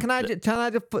statement. Can I just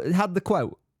have the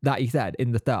quote that he said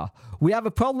in the Star? We have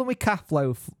a problem with cash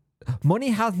flow. Money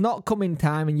has not come in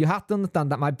time, and you have to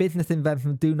understand that my business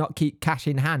investments do not keep cash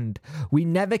in hand. We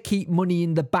never keep money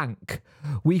in the bank.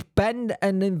 We spend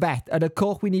and invest, and of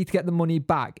course we need to get the money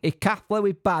back. If cash flow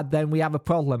is bad, then we have a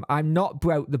problem. I'm not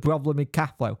broke. The problem is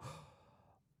cash flow.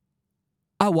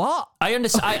 What? I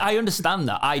understand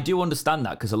that. I do understand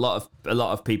that because a lot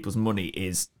of people's money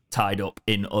is tied up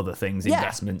in other things,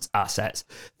 investments, assets,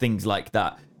 things like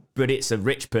that. But it's a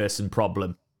rich person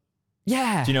problem.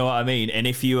 Yeah. Do you know what I mean? And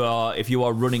if you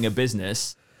are running a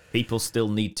business, people still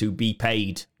need to be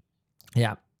paid.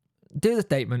 Yeah. Do the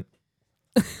statement.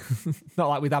 Not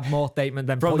like we'd have more statement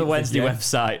than from the Wednesday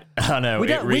website. I know.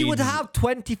 We would have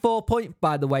 24 points,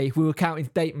 by the way, if we were counting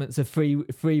statements of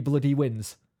three bloody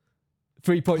wins.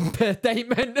 3 points per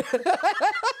statement.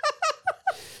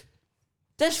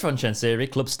 Deshvan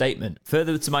Chansiri club statement.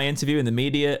 Further to my interview in the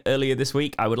media earlier this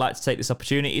week, I would like to take this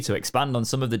opportunity to expand on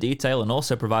some of the detail and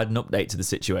also provide an update to the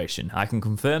situation. I can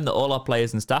confirm that all our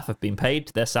players and staff have been paid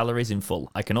their salaries in full.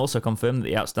 I can also confirm that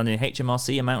the outstanding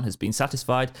HMRC amount has been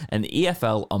satisfied and the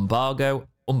EFL embargo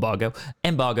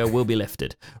will be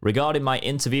lifted. Regarding my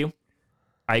interview,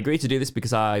 I agreed to do this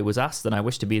because I was asked and I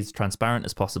wish to be as transparent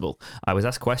as possible. I was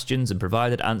asked questions and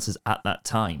provided answers at that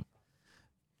time.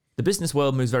 The business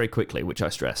world moves very quickly, which I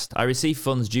stressed. I received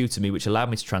funds due to me, which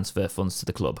allowed me to transfer funds to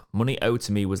the club. Money owed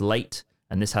to me was late,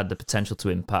 and this had the potential to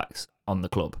impact on the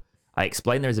club. I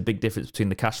explained there is a big difference between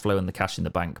the cash flow and the cash in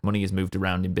the bank. Money is moved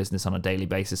around in business on a daily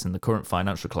basis, and the current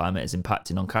financial climate is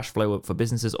impacting on cash flow for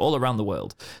businesses all around the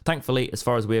world. Thankfully, as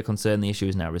far as we are concerned, the issue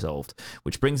is now resolved.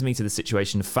 Which brings me to the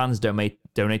situation of fans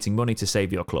donating money to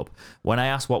save your club. When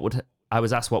I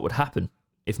was asked what would happen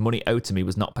if money owed to me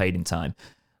was not paid in time,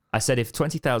 I said if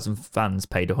 20,000 fans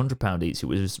paid £100 each,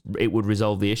 it would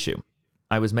resolve the issue.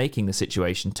 I was making the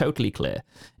situation totally clear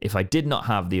if I did not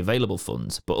have the available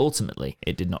funds, but ultimately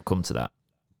it did not come to that.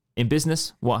 In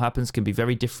business, what happens can be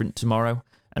very different tomorrow,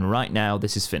 and right now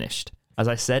this is finished. As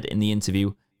I said in the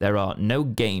interview, there are no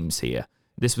games here.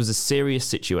 This was a serious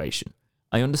situation.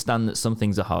 I understand that some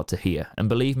things are hard to hear, and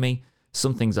believe me,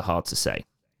 some things are hard to say.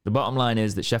 The bottom line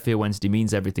is that Sheffield Wednesday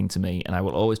means everything to me, and I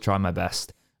will always try my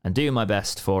best and do my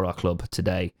best for our club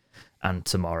today and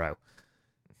tomorrow.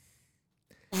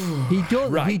 He does.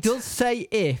 Right. He does say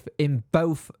if in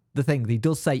both the things. He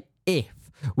does say if,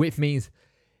 which means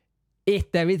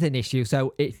if there is an issue.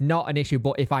 So it's not an issue,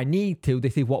 but if I need to,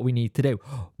 this is what we need to do.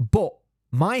 But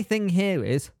my thing here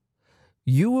is,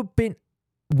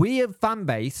 we have fan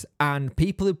base and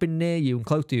people who've been near you and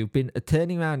close to you have been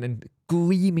turning around and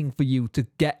screaming for you to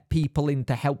get people in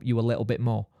to help you a little bit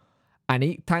more. And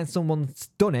each time someone's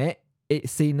done it,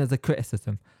 it's seen as a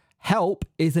criticism. Help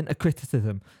isn't a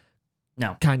criticism.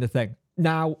 No. Kind of thing.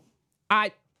 Now, I'll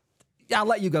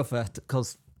let you go first,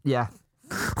 because, yeah.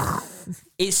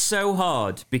 It's so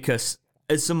hard because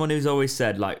as someone who's always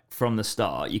said, like, from the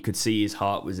start, you could see his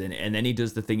heart was in it. And then he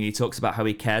does the thing, he talks about how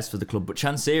he cares for the club. But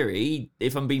Chansiri,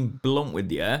 if I'm being blunt with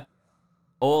you,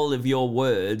 all of your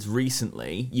words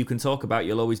recently, you can talk about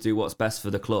you'll always do what's best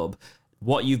for the club.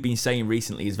 What you've been saying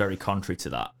recently is very contrary to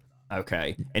that.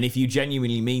 Okay. And if you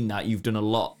genuinely mean that, you've done a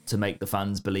lot to make the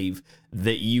fans believe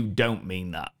that you don't mean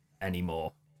that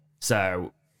anymore.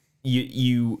 So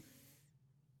you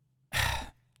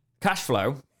cash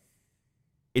flow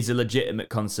is a legitimate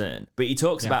concern, but he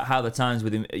talks about how the times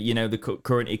with him, the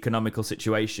current economical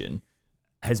situation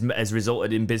has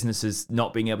resulted in businesses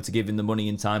not being able to give him the money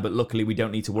in time, but luckily we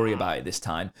don't need to worry about it this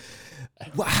time.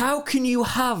 How can you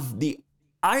have the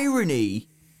irony,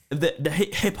 the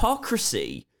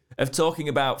hypocrisy of talking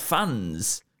about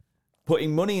fans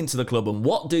putting money into the club and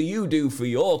what do you do for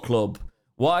your club?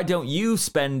 Why don't you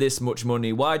spend this much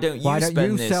money? Why don't you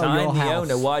spend this? I'm the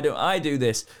owner. Why don't I do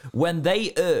this? When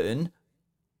they earn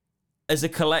as a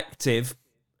collective,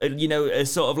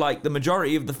 as sort of like the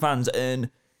majority of the fans earn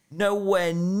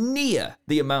nowhere near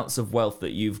the amounts of wealth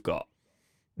that you've got.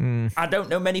 I don't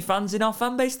know many fans in our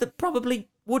fan base that probably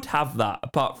would have that,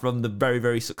 apart from the very,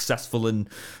 very successful and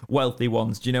wealthy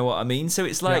ones. Do you know what I mean? So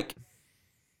it's like,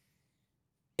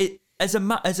 as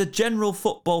a general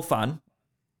football fan,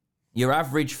 your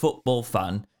average football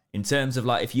fan, in terms of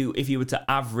like, if you were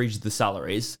to average the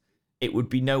salaries, it would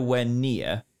be nowhere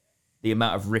near the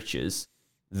amount of riches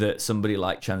that somebody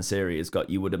like Chansiri has got,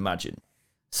 you would imagine.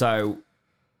 So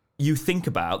you think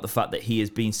about the fact that he has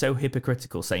been so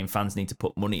hypocritical, saying fans need to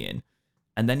put money in,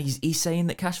 and then he's saying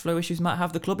that cash flow issues might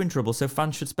have the club in trouble, so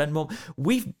fans should spend more.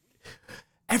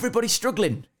 Everybody's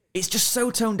struggling. It's just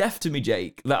so tone deaf to me,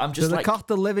 Jake, that I'm just the like... cost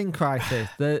of living crisis,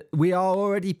 we are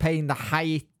already paying the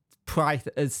highest price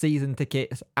as season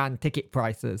tickets and ticket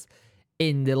prices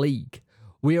in the league.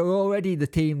 We are already the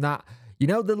team that,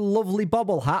 the lovely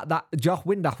bobble hat that Josh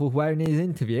Windass was wearing in his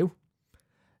interview?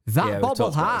 That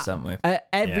bobble hat at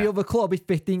every other club is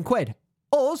 15 quid.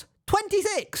 Us,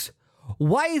 26.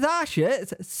 Why is our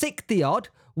shirts 60 odd,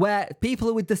 where people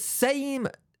are with the same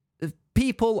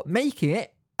people making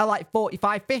it are like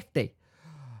 45, 50?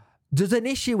 There's an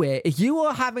issue here. If you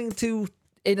are having to,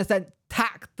 in a sense,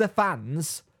 tax the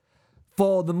fans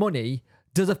for the money,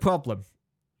 there's a problem.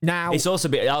 Now, it's also,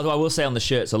 I will say on the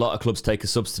shirts, a lot of clubs take a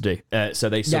subsidy, so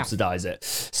they subsidise it.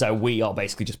 So we are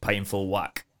basically just paying full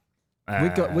whack.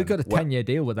 We've got a 10-year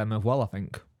deal with them as well, I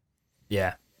think.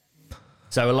 Yeah.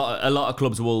 So a lot of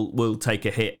clubs will take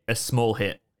a small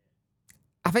hit.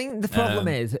 I think the problem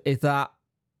is that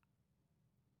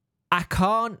I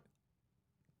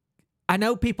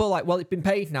know people are like, well, it's been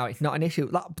paid now, it's not an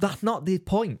issue. That's not the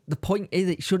point. The point is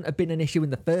it shouldn't have been an issue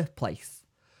in the first place.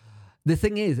 The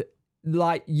thing is,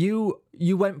 like, you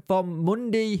went from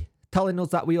Monday telling us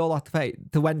that we all have to pay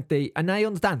to Wednesday, and I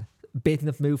understand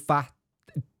business move fast.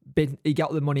 You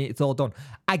get the money, it's all done.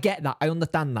 I get that. I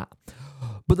understand that.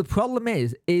 But the problem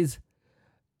is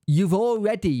you've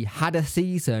already had a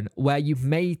season where you've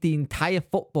made the entire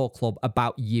football club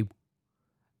about you.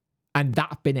 And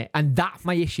that's been it. And that's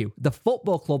my issue. The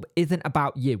football club isn't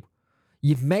about you.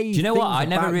 You've made. Do you know what? I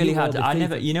never really had. I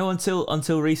never. You know,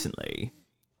 until recently,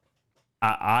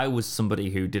 I was somebody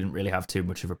who didn't really have too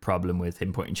much of a problem with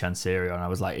him putting Chansiri on. I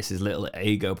was like, it's his little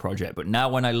ego project. But now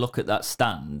when I look at that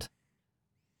stand,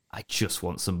 I just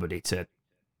want somebody to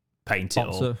paint it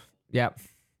all. Yeah.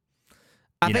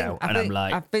 I'm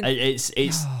like, it's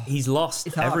he's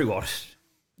lost everyone.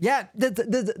 Yeah,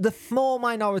 the small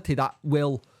minority that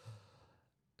will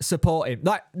support him.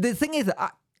 Like the thing is,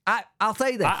 I'll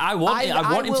say this. I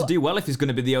want him to do well if he's going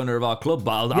to be the owner of our club.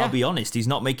 But I'll be honest, he's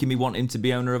not making me want him to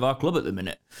be owner of our club at the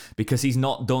minute because he's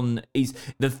not done. He's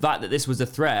the fact that this was a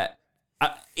threat.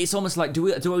 It's almost like do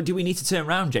we need to turn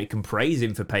around, Jake, and praise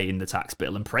him for paying the tax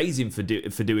bill and praise him for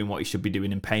doing what he should be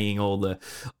doing and paying all the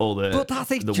but that's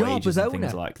his job wages as and owner.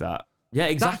 Things like that. Yeah,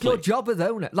 exactly. That's your job as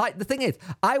owner. Like, the thing is,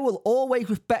 I will always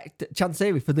respect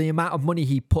Chansiri for the amount of money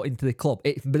he put into the club.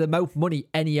 It's the most money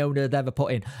any owner has ever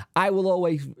put in. I will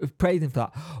always praise him for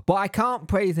that. But I can't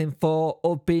praise him for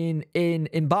us being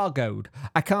embargoed.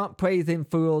 I can't praise him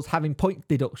for us having point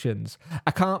deductions.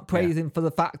 I can't praise him for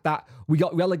the fact that we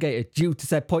got relegated due to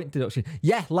said point deduction.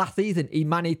 Yeah, last season he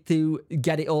managed to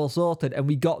get it all sorted and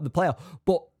we got the playoff.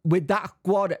 But with that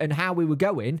squad and how we were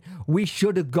going, we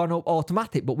should have gone up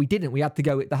automatic, but we didn't. We had to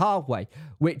go it the hard way,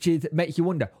 which makes you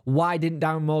wonder, why didn't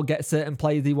Darren Moore get certain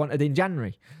players he wanted in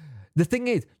January? The thing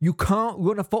is, you can't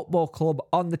run a football club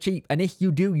on the cheap, and if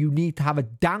you do, you need to have a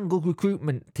damn good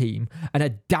recruitment team and a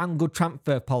damn good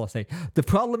transfer policy. The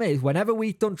problem is, whenever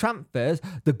we've done transfers,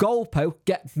 the goalpost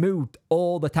gets moved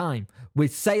all the time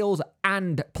with sales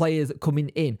and players coming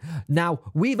in. Now,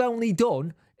 we've only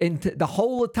done, into the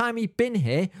whole of the time he's been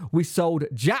here, we sold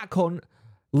Jack Hunt,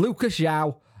 Lucas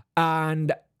Zhao,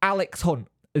 and Alex Hunt.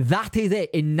 That is it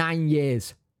in 9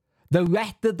 years. The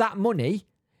rest of that money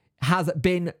has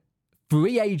been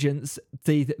free agents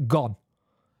gone.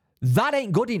 That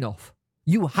ain't good enough.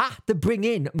 You have to bring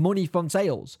in money from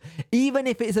sales. Even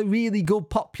if it's a really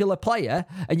good popular player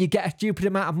and you get a stupid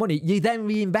amount of money, you then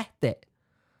reinvest it.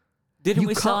 Didn't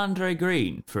we sell Andre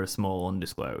Green for a small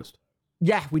undisclosed?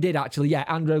 Yeah, we did actually. Yeah,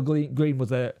 Andrew Green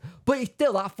was a... But he's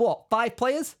still, that's what, 5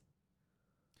 players?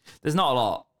 There's not a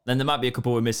lot. And there might be a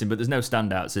couple we're missing, but there's no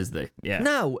standouts, is there? Yeah.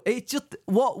 No, it's just...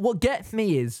 What gets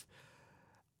me is...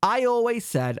 I always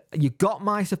said, you got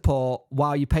my support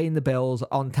while you're paying the bills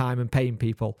on time and paying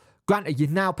people. Granted, you've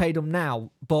now paid them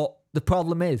now, but the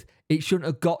problem is, it shouldn't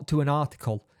have got to an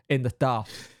article in the Star.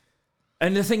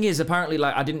 And the thing is, apparently,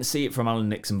 like, I didn't see it from Alan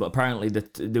Nixon, but apparently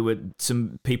there were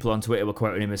some people on Twitter were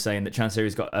quoting him as saying that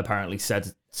Chansiri's got apparently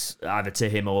said either to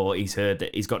him or he's heard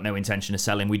that he's got no intention of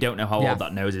selling. We don't know how old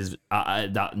that nose is.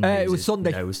 That news it was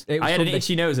Sunday. Nose. It was I had Sunday. an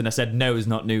itchy nose and I said nose,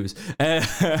 not news.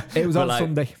 It was on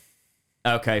Sunday.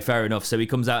 Okay, fair enough. So he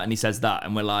comes out and he says that,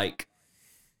 and we're like,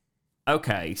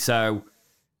 okay, so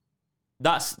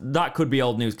that could be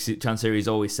old news because Chansiri's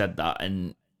always said that,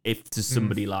 and if there's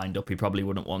somebody lined up, he probably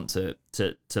wouldn't want to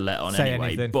let on say anyway.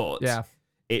 anything. But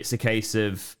it's a case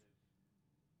of,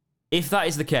 if that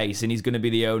is the case and he's going to be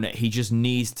the owner, he just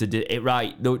needs to do it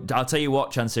right. I'll tell you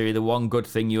what, Chansiri, the one good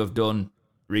thing you have done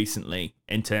recently,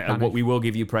 and what we will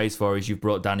give you praise for, is you've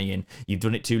brought Danny in. You've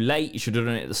done it too late. You should have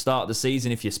done it at the start of the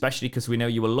season, especially because we know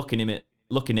you were looking at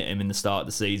him in the start of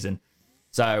the season.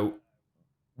 So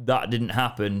that didn't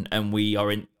happen, and we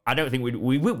are in. I don't think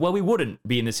we wouldn't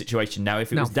be in this situation now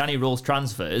if it was Danny Rall's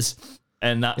transfers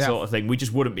and that sort of thing. We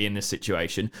just wouldn't be in this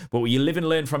situation. But you live and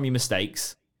learn from your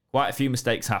mistakes. Quite a few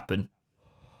mistakes happen.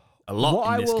 A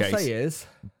lot in this case. What I will say is,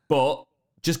 but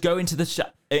just go into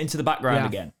the background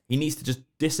again. He needs to just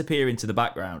disappear into the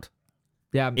background.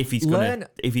 Yeah, if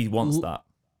he wants that.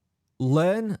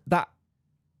 Learn that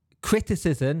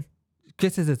criticism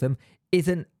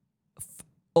isn't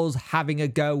us having a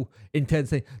go in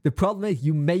terms of... The problem is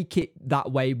you make it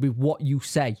that way with what you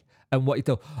say and what you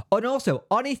do. And also,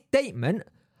 on his statement,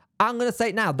 I'm going to say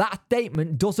it now, that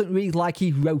statement doesn't read like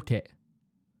he wrote it.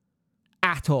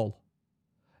 At all.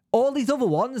 All these other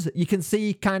ones, you can see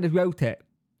he kind of wrote it.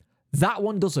 That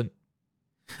one doesn't.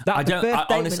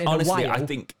 Honestly,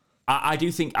 I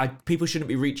do think people shouldn't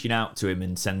be reaching out to him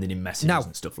and sending him messages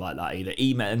and stuff like that either.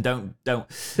 Email and don't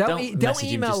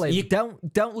email him.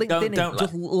 Don't LinkedIn him.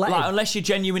 Just let him. Unless you're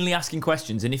genuinely asking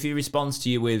questions, and if he responds to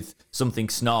you with something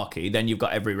snarky, then you've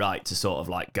got every right to sort of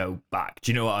like go back.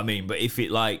 Do you know what I mean? But if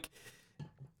it's like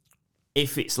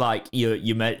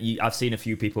I've seen a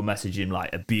few people message him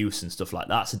like abuse and stuff like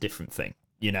that. That's a different thing.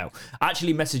 You know,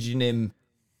 actually messaging him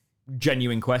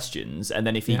genuine questions, and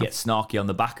then if he gets snarky on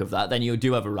the back of that, then you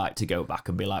do have a right to go back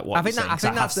and be like, what are you saying? I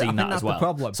have seen that as well.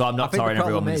 Problem. So I'm not throwing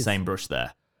everyone with the same brush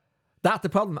there. That's the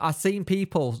problem. I've seen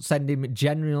people send him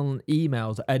genuine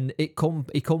emails and it come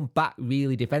back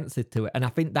really defensive to it, and I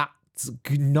think that's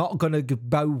it's not going to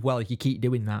go well if you keep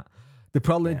doing that. The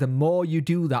problem is the more you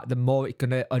do that, the more it's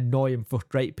going to annoy and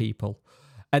frustrate people.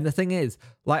 And the thing is,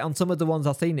 like on some of the ones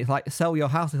I've seen, it's like, sell your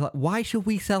house. It's like, why should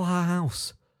we sell our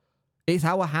house? It's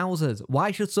our houses.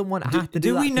 Why should someone have to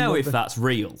do that? Do we know if that's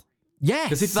real? Yes.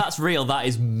 Because if that's real, that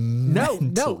is mental.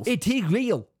 No, it is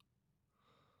real.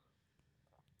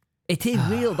 It is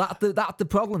real. That's the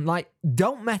problem. Like,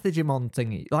 don't message him on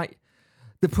thingy. Like,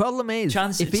 the problem is... So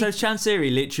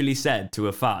Chansiri literally said to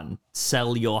a fan,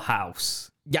 sell your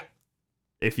house. Yeah.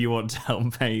 If you want to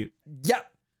help pay. Yeah.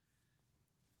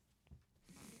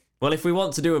 Well, if we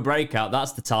want to do a breakout,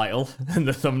 that's the title and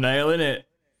the thumbnail, isn't it?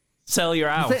 Sell your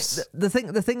house. The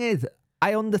thing is,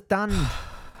 I understand.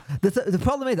 The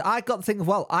problem is, I got the thing as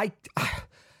well.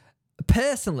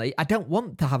 Personally, I don't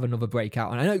want to have another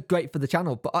breakout, and I know it's great for the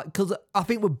channel, but because I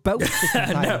think we're both sick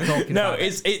and tired of talking about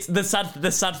it. It's the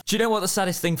sad. Do you know what the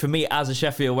saddest thing for me as a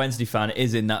Sheffield Wednesday fan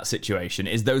is in that situation?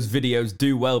 Is those videos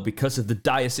do well because of the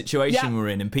dire situation we're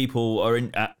in, and people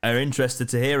are interested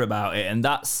to hear about it, and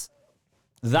that's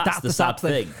the sad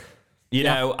thing. You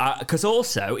know, because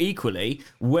also, equally,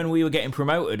 when we were getting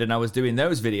promoted and I was doing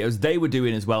those videos, they were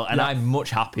doing as well, and I'm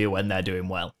much happier when they're doing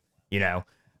well, you know.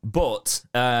 But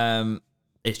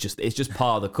it's just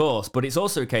part of the course. But it's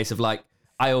also a case of, like,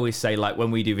 I always say, like,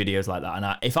 when we do videos like that,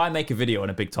 and if I make a video on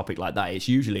a big topic like that, it's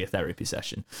usually a therapy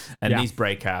session. And these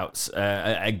breakouts,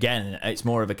 again, it's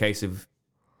more of a case of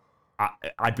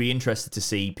I'd be interested to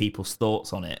see people's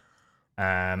thoughts on it.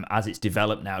 As it's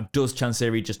developed now, does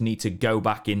Chansiri just need to go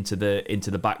back into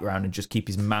the background and just keep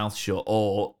his mouth shut,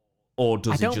 or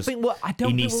does he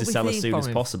needs to sell as soon as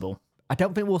possible? I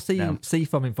don't think we'll see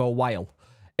from him for a while.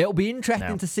 It'll be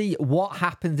interesting to see what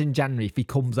happens in January if he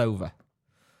comes over,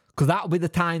 because that'll be the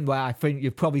time where I think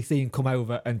you'll probably see him come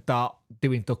over and start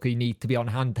doing stuff he needs to be on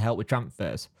hand to help with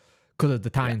transfers because of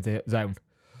the time zone.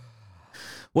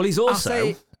 Well, he's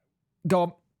also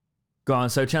go on.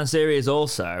 So Chansiri is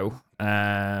also.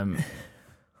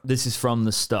 This is from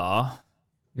the Star.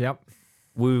 Yep.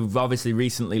 We've obviously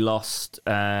recently lost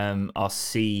our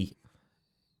COO,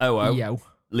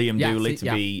 Liam Dooley, to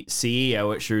be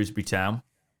CEO at Shrewsbury Town.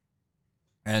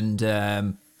 And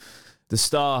the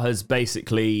Star has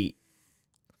basically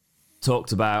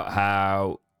talked about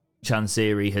how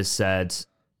Chansiri has said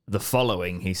the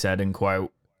following. He said, and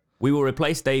quote, "We will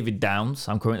replace David Downs.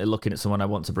 I'm currently looking at someone I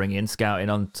want to bring in.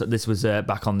 Scouting on... This was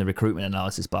back on the recruitment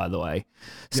analysis, by the way.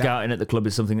 Scouting at the club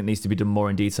is something that needs to be done more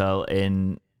in detail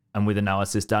and with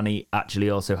analysis. Danny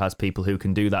actually also has people who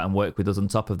can do that and work with us. On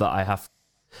top of that, I have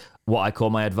what I call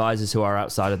my advisors who are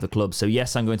outside of the club. So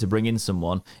yes, I'm going to bring in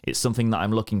someone. It's something that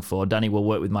I'm looking for. Danny will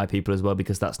work with my people as well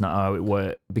because that's how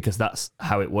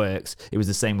it works. It was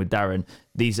the same with Darren.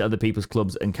 These are the people's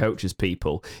clubs and coaches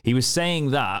people." He was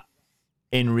saying that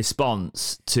in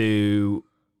response to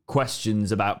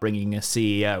questions about bringing a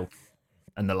CEO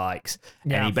and the likes.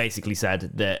 Yeah. And he basically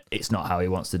said that it's not how he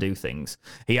wants to do things.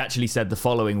 He actually said the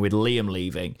following with Liam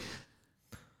leaving.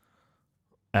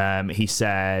 He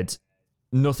said,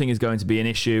 "Nothing is going to be an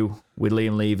issue with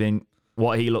Liam leaving.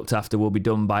 What he looked after will be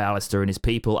done by Alistair and his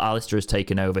people. Alistair has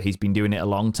taken over. He's been doing it a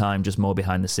long time, just more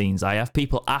behind the scenes. I have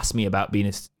people ask me about being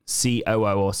a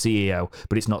COO or CEO,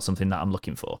 but it's not something that I'm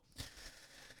looking for."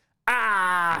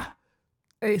 Why,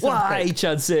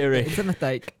 Chansiri? It's a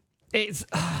mistake. It's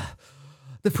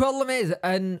the problem is,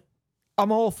 and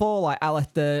I'm all for like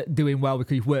Alistair doing well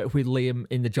because he's worked with Liam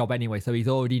in the job anyway, so he's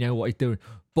already know what he's doing.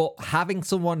 But having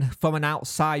someone from an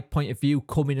outside point of view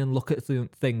come in and look at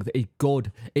things is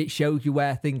good. It shows you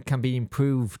where things can be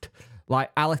improved.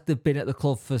 Like Alistair's been at the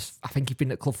club I think he's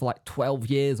been at the club for like 12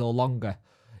 years or longer.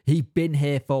 He's been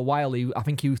here for a while. I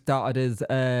think he started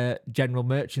as general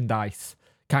merchandise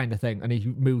kind of thing, and he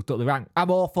moved up the rank. I'm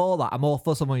all for that. I'm all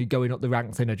for someone who's going up the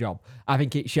ranks in a job. I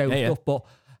think it shows stuff, but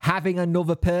having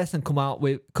another person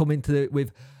come into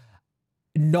with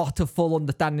not a full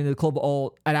understanding of the club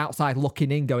or an outside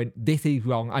looking in going, this is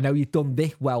wrong. I know you've done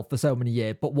this well for so many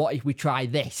years, but what if we try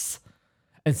this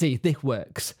and see if this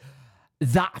works?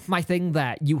 That's my thing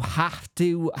there. You have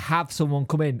to have someone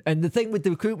come in. And the thing with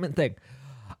the recruitment thing,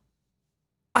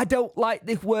 I don't like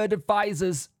this word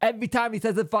advisors. Every time he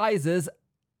says advisors,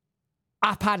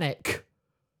 I panic.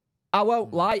 I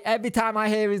won't lie. Every time I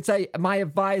hear him say, my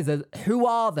advisors, who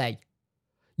are they?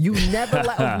 You never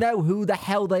let us know who the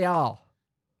hell they are.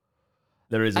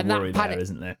 There is a worry there,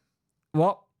 isn't there?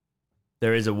 What?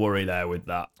 There is a worry there with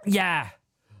that. Yeah.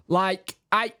 Like,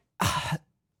 I'm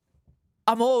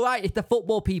all right if the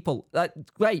football people. That's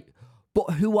great.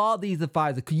 But who are these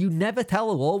advisors? Because you never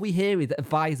tell them. All we hear is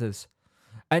advisors.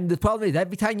 And the problem is,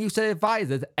 every time you say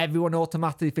advisors, everyone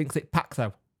automatically thinks it's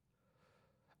Paxo.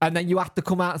 And then you have to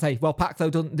come out and say, well, Paxo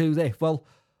doesn't do this. Well,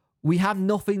 we have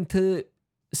nothing to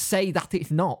say that it's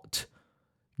not.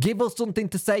 Give us something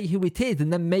to say who it is,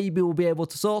 and then maybe we'll be able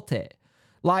to sort it.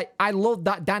 Like, I love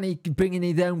that Danny bringing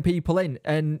his own people in,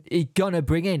 and he's going to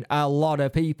bring in a lot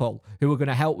of people who are going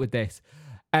to help with this.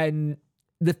 And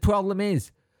the problem is,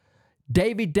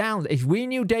 David Downs, if we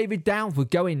knew David Downs was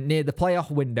going near the playoff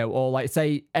window, or like,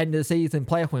 say, end of the season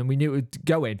playoff window, we knew it was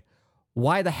going,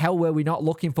 why the hell were we not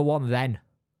looking for one then?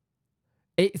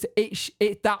 It's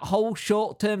that whole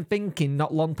short-term thinking,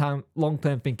 not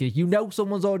long-term thinking. You know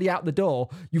someone's already out the door,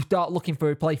 you start looking for a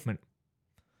replacement.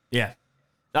 Yeah.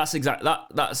 That's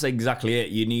exactly it.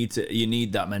 You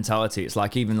need that mentality. It's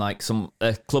like even like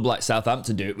a club like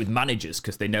Southampton do it with managers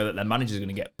because they know that their manager's going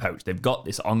to get poached. They've got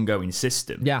this ongoing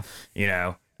system,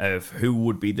 of who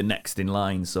would be the next in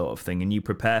line sort of thing, and you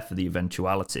prepare for the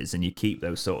eventualities and you keep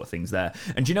those sort of things there.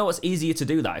 And do you know what's easier to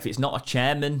do that? If it's not a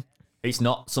chairman, it's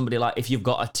not somebody like, if you've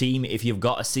got a team, if you've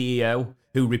got a CEO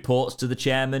who reports to the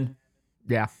chairman,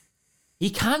 yeah, he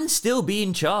can still be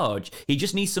in charge. He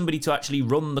just needs somebody to actually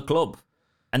run the club.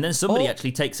 And then somebody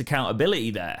actually takes accountability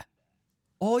there.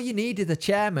 All you need is a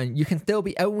chairman. You can still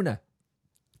be owner.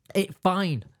 It's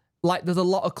fine. Like, there's a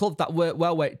lot of clubs that work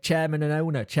well with chairman and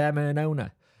owner.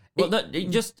 Well,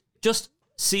 just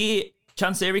see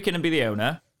Chansiri can be the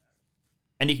owner,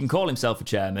 and he can call himself a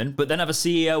chairman, but then have a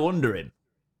CEO under him.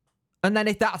 And then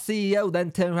if that CEO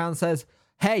then turns around and says,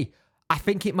 hey, I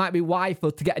think it might be wise for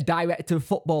us to get a director of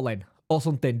football in or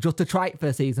something, just to try it for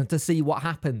a season to see what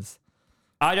happens.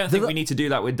 I don't think we need to do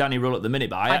that with Danny Rule at the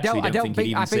minute, but I don't think he'd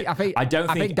even say. I don't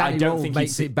think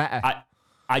makes it better.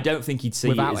 I don't think he'd see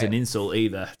it as an insult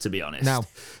either, to be honest.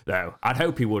 No, I'd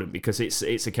hope he wouldn't, because it's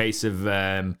a case of.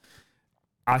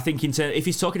 I think if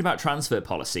he's talking about transfer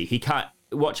policy, he can't.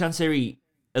 What Chansiri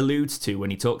alludes to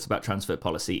when he talks about transfer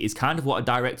policy is kind of what a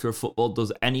director of football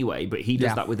does anyway, but he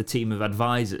does that with a team of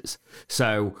advisors.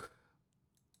 So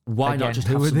why not just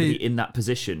have somebody in that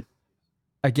position?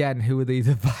 Again, who are these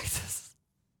advisors?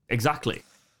 Exactly.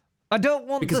 I don't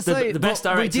want to say the best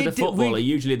directors of football are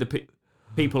usually the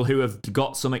people who have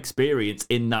got some experience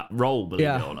in that role, believe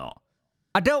it or not.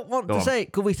 I don't want to say it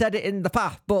because we said it in the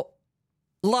past, but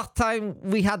last time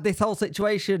we had this whole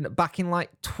situation back in like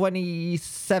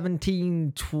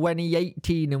 2017,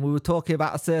 2018, and we were talking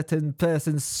about a certain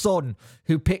person's son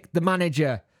who picked the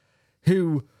manager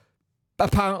who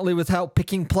apparently was help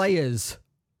picking players,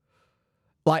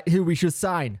 like who we should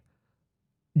sign.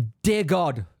 Dear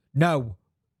God, no.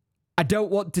 I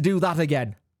don't want to do that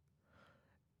again.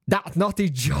 That's not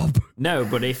his job. No,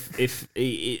 but if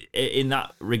he, in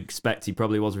that respect, he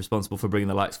probably was responsible for bringing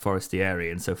the likes of Forestieri,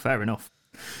 and so fair enough.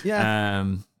 Yeah.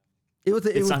 It was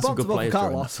responsible for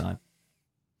Carlos. Time.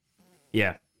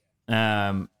 Yeah.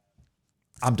 I'm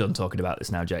done talking about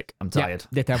this now, Jake. I'm tired.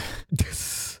 Yeah,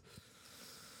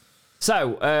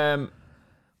 So,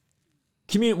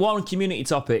 one community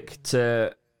topic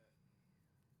to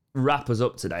wrap us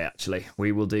up today, actually.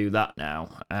 We will do that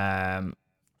now.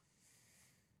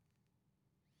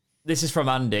 This is from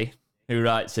Andy, who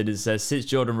writes in and says, since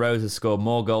Jordan Rose has scored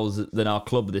more goals than our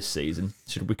club this season,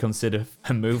 should we consider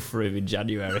a move for him in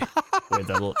January?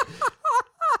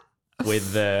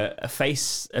 with a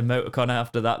face emoticon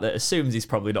after that assumes he's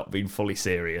probably not been fully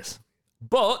serious.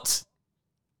 But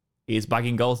he is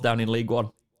bagging goals down in League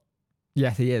One.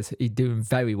 Yes, he is. He's doing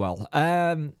very well.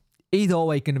 He's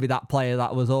always going to be that player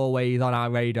that was always on our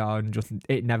radar and just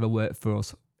it never worked for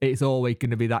us. It's always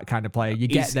going to be that kind of player. You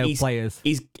get no players.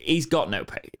 He's got no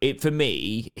pay. For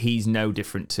me, he's no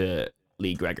different to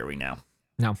Lee Gregory now.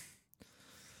 No.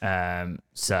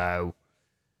 So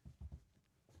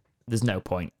there's no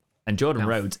point. And Jordan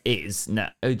Rhodes is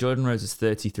Jordan Rhodes is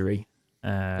 33.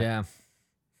 Yeah.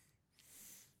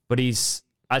 But he's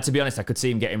to be honest, I could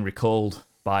see him getting recalled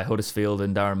by Huddersfield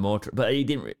and Darren Moore, but he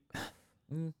didn't.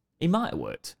 He might have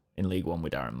worked in League One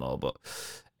with Darren Moore, but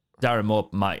Darren Moore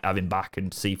might have him back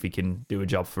and see if he can do a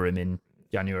job for him in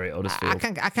January at Huddersfield.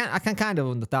 I can kind of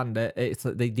understand it. It's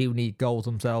that they do need goals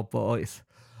themselves, but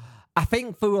I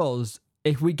think for us,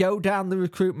 if we go down the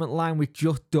recruitment line we've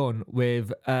just done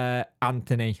with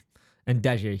Anthony and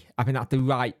Deji, I think that's the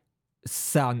right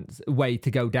way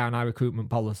to go down our recruitment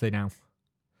policy now.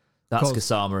 That's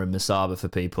Kasama and Masaba for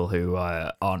people who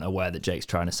aren't aware that Jake's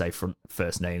trying to say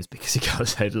first names because he can't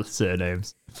say the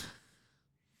surnames.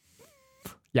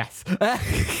 Yes.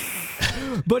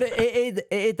 But it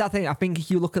is that thing. I think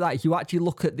if you look at that, if you actually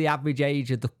look at the average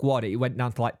age of the squad, it went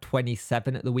down to like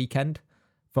 27 at the weekend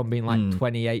from being like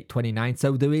 28, 29.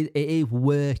 So it is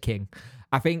working.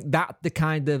 I think that's the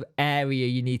kind of area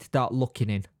you need to start looking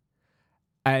in.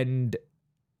 And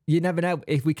you never know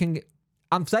if we can...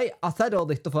 I said all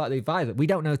this stuff about the advisor. We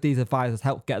don't know if these advisors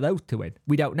helped get those two in.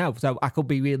 We don't know. So I could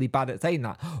be really bad at saying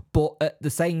that. But at the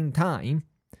same time,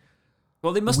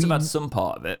 well, they must have had some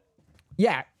part of it.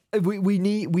 yeah, we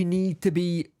need to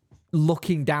be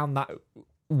looking down that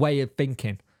way of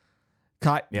thinking.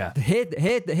 Yeah.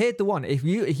 Here's the one. If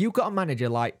you've got a manager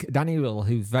like Danny Röhl,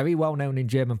 who's very well known in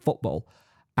German football,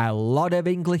 a lot of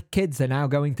English kids are now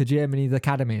going to Germany's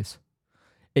academies.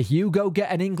 If you go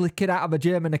get an English kid out of a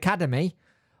German academy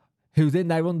who's in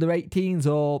their under 18s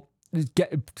or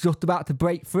just about to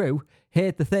break through,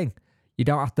 here's the thing. You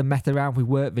don't have to mess around with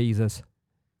work visas.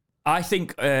 I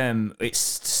think it's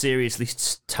seriously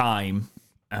time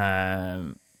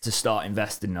to start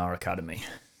investing in our academy.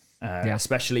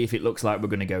 Especially if it looks like we're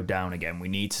going to go down again. We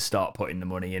need to start putting the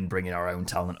money in, bringing our own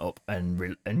talent up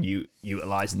and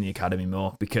utilising the academy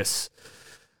more, because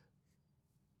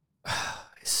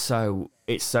it's so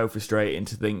frustrating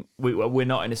to think we're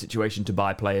not in a situation to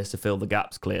buy players to fill the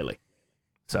gaps, clearly.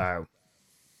 So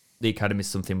the academy is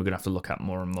something we're going to have to look at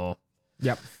more and more.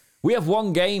 Yep. We have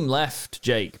one game left,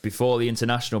 Jake, before the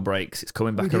international breaks. It's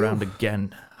coming back around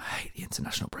again. I hate the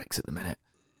international breaks at the minute.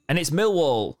 And it's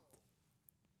Millwall.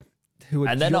 Who are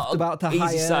and they're just not about to easy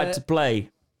hire, side to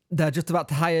play. They're just about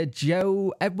to hire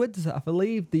Joe Edwards, I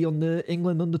believe, the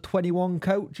England under-21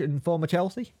 coach and former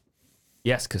Chelsea.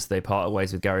 Yes, because they parted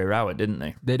ways with Gary Rowett, didn't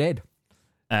they? They did.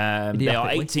 They are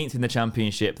 18th in the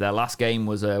Championship. Their last game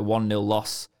was a 1-0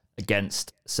 loss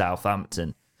against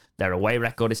Southampton. Their away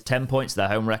record is 10 points. Their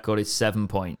home record is 7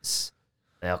 points.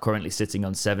 They are currently sitting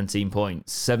on 17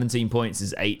 points. 17 points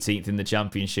is 18th in the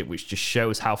Championship, which just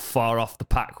shows how far off the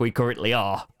pack we currently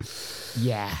are.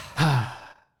 Yeah.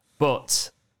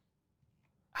 But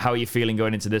how are you feeling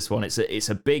going into this one? It's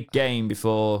a big game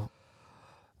before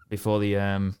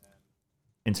the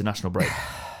international break.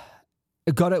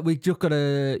 We just got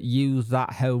to use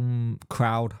that home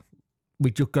crowd. We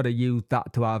just got to use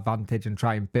that to our advantage and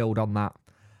try and build on that.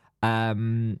 I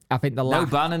think no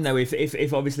Bannon though.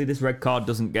 If obviously this red card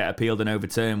doesn't get appealed and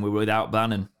overturned, we're without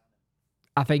Bannon.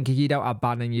 I think if you don't have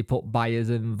Bannon, you put Byers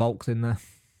and Volks in there.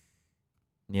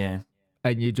 Yeah,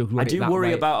 and you just. I do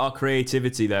worry about our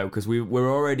creativity though, because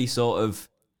we're already sort of.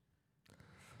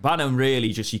 Bannon really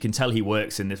just, you can tell he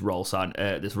works in this role side,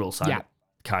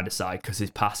 kind of side, because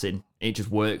his passing, it just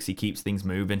works. He keeps things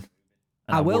moving.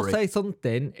 I will say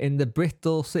something, in the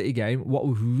Bristol City game, what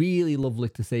was really lovely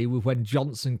to see was when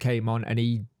Johnson came on and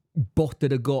he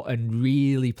butted a gut and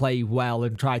really played well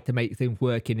and tried to make things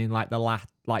working in like the last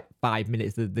 5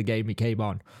 minutes of the game he came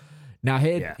on. Now,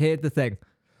 here's the thing.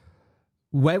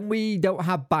 When we don't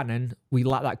have Bannon, we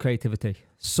lack that creativity.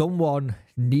 Someone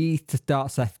needs to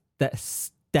start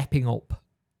stepping up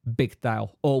big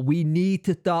style, or we need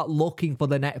to start looking for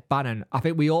the next Bannon. I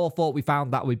think we all thought we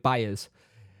found that with Byers.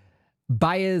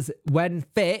 Byers, when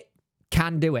fit,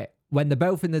 can do it. When they're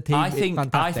both in the team, it's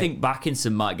fantastic. I think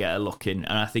Backinson might get a look in,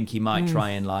 and I think he might try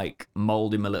and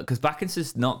mould him a little, because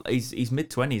Backinson's not. He's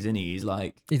mid-20s, isn't he?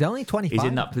 He's only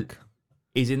 25.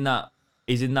 He's in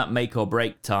that make or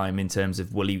break time in terms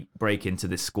of will he break into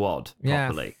this squad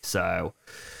properly. Yeah. So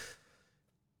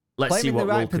let's see what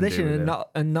Röhl can do. Play him in the right position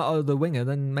and not the winger,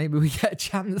 then maybe we get a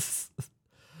chance.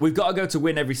 We've got to go to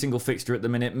win every single fixture at the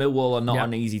minute. Millwall are not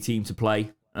an easy team to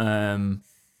play.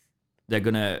 They're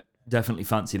going to definitely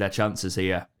fancy their chances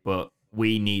here, but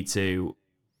we need to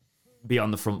be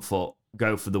on the front foot,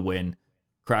 go for the win,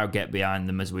 crowd get behind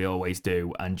them as we always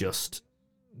do, and just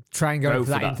try and go for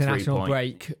that international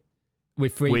break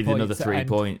with another 3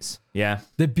 points. Yeah.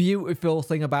 The beautiful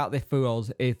thing about this for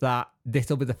us is that this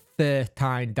will be the first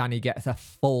time Danny gets a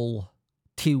full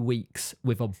 2 weeks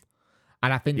with them.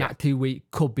 And I think that 2 week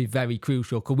could be very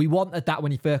crucial, because we wanted that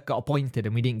when he first got appointed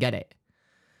and we didn't get it.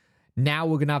 Now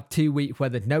we're going to have 2 weeks where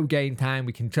there's no game time.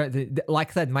 We can try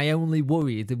like I said, my only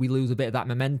worry is that we lose a bit of that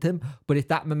momentum. But if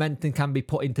that momentum can be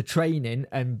put into training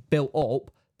and built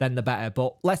up, then the better.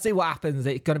 But let's see what happens.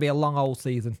 It's going to be a long old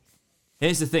season.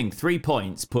 Here's the thing. 3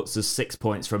 points puts us 6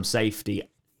 points from safety,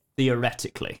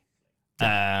 theoretically.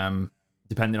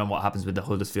 Depending on what happens with the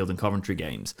Huddersfield and Coventry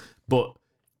games. But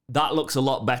that looks a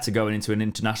lot better going into an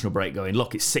international break, going,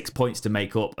 look, it's 6 points to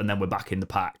make up, and then we're back in the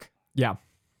pack. Yeah.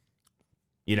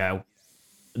 You know,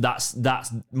 that's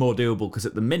more doable, because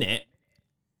at the minute,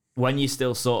 when you're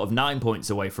still sort of 9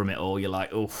 points away from it all, you're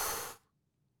like, oof,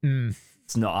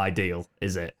 it's not ideal,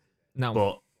 is it? No.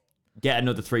 But get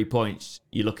another 3 points,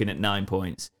 you're looking at 9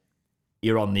 points,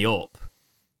 you're on the up.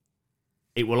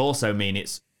 It will also mean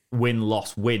it's win,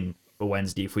 loss, win for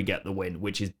Wednesday if we get the win,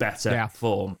 which is better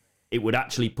form. It would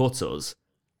actually put us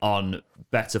on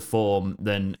better form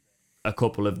than a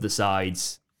couple of the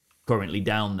sides currently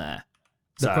down there.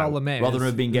 The problem is, rather than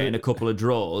have been getting a couple of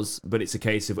draws, but it's a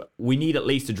case of we need at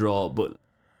least a draw, but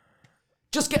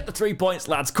just get the 3 points,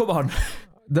 lads. Come on.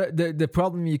 The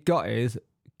problem you've got is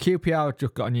QPR have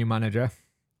just got a new manager.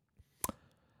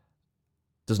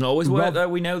 Doesn't always work, though.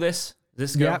 We know this.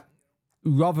 Yeah.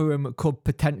 Rotherham could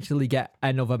potentially get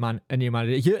a new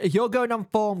manager. If you're going on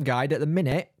form guide at the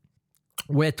minute,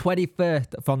 we're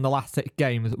 21st from the last 6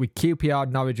 games with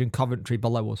QPR, Norwich and Coventry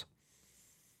below us.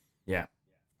 Yeah.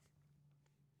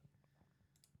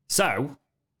 So,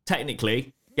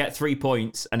 technically, get 3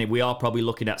 points, and we are probably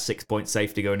looking at 6 points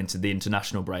safety going into the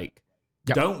international break.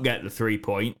 Yep. Don't get the 3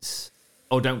 points,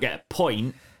 or don't get a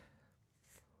point,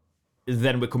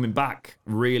 then we're coming back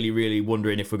really, really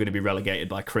wondering if we're going to be relegated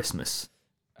by Christmas.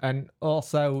 And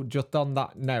also, just on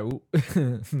that note,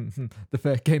 the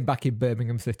first game back in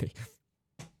Birmingham City.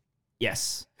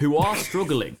 Yes. Who are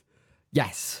struggling.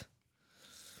 Yes.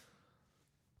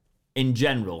 In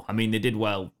general. I mean, they did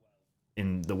well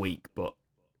in the week, but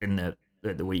in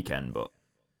the weekend, but...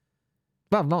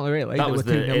 Well, not really. That they was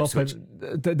were 2-0 Ipswich.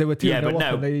 up. They were 2-0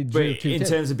 up and they drew 2-2. In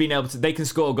terms of being able to... They can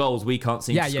score goals. We can't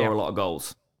seem to score a lot of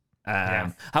goals.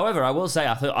 However, I will say,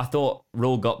 I thought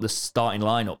Rule got the starting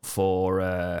lineup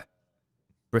for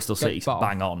Bristol City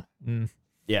bang on.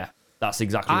 Yeah, that's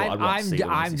exactly what I'd want to see.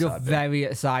 I'm just very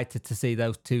excited to see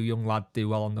those 2 young lads do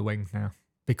well on the wing now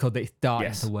because it's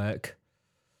starting to work.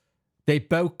 They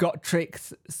both got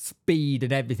tricks, speed,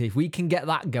 and everything. If we can get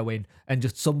that going and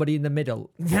just somebody in the middle,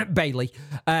 Bailey,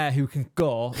 who can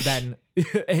score, then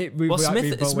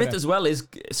Smith as well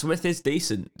Smith is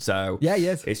decent. So yeah,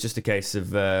 yes, it's just a case of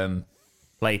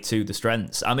play to the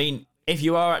strengths. I mean, if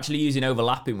you are actually using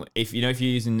overlapping, if you're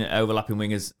using overlapping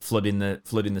wingers, flooding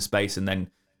the space and then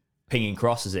pinging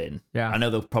crosses in, I know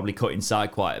they'll probably cut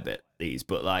inside quite a bit these,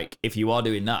 but like if you are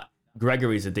doing that,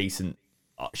 Gregory's a decent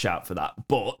shout for that,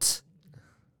 but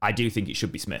I do think it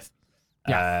should be Smith.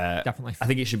 Yeah, definitely. I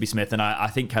think it should be Smith, and I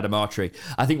think Cadamarteri.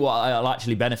 I think what I'll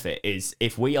actually benefit is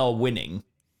if we are winning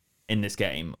in this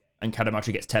game and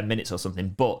Cadamarteri gets 10 minutes or something,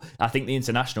 but I think the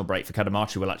international break for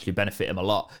Cadamarteri will actually benefit him a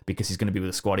lot because he's going to be with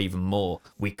the squad even more.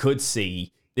 We could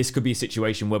see, this could be a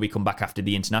situation where we come back after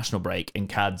the international break and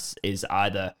Cads is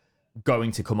either going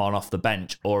to come on off the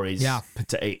bench or is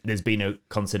there's been a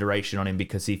consideration on him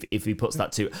because if he puts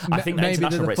that to... I think the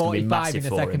international break's going to be massive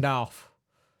for him. Second half.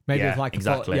 Maybe it's like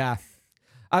exactly.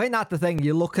 I think that's the thing.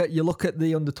 You look at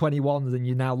the under 21s and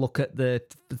you now look at the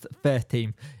first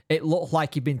team. It looks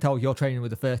like you've been told you're training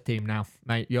with the first team now,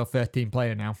 mate. You're a first team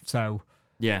player now. So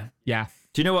yeah. Do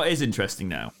you know what is interesting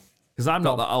now? Because I'm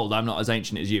not that old. I'm not as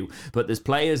ancient as you. But there's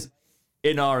players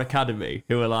in our academy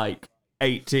who are like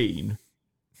 18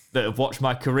 that have watched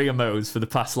my career modes for the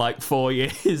past like 4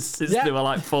 years since they were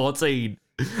like 14,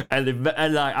 and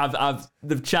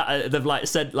they've chatted. They've like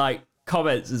said like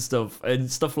comments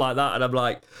and stuff like that, and I'm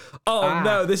like,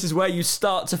 no, this is where you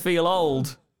start to feel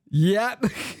old. Yep.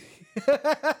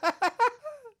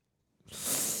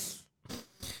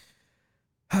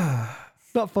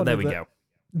 Not funny. There we go.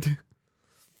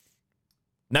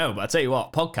 No, but I tell you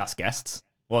what, podcast guests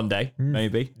one day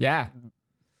maybe. Yeah,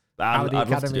 I'd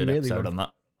love to do an episode on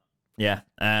that. Yeah.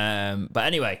 But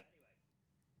anyway,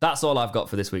 that's all I've got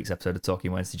for this week's episode of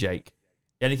Talking Wednesday. Jake,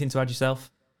 anything to add yourself?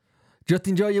 Just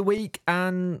enjoy your week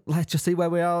and let's just see where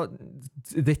we are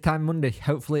this time Monday.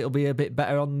 Hopefully it'll be a bit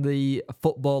better on the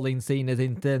footballing scene as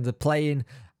in terms of playing,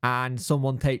 and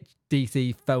someone take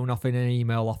DC's phone off in an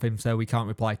email off him so we can't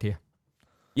reply to you.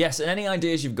 Yes, and any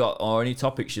ideas you've got or any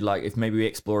topics you'd like, if maybe we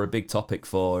explore a big topic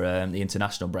for the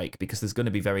international break, because there's going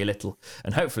to be very little,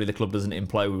 and hopefully the club doesn't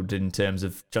implode in terms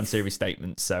of Chansiri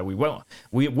statements, so we won't.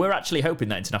 We're actually hoping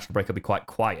that international break will be quite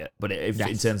quiet, but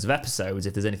in terms of episodes,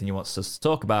 if there's anything you want us to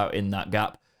talk about in that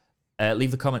gap,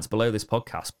 leave the comments below this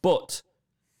podcast. But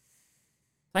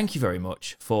thank you very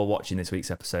much for watching this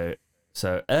week's episode.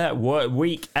 So,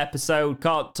 week episode,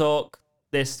 can't talk.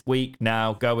 This week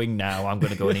now, going now. I'm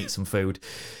going to go and eat some food.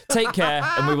 Take care,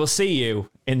 and we will see you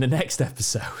in the next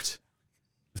episode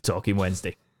of Talking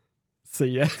Wednesday.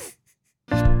 See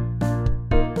ya.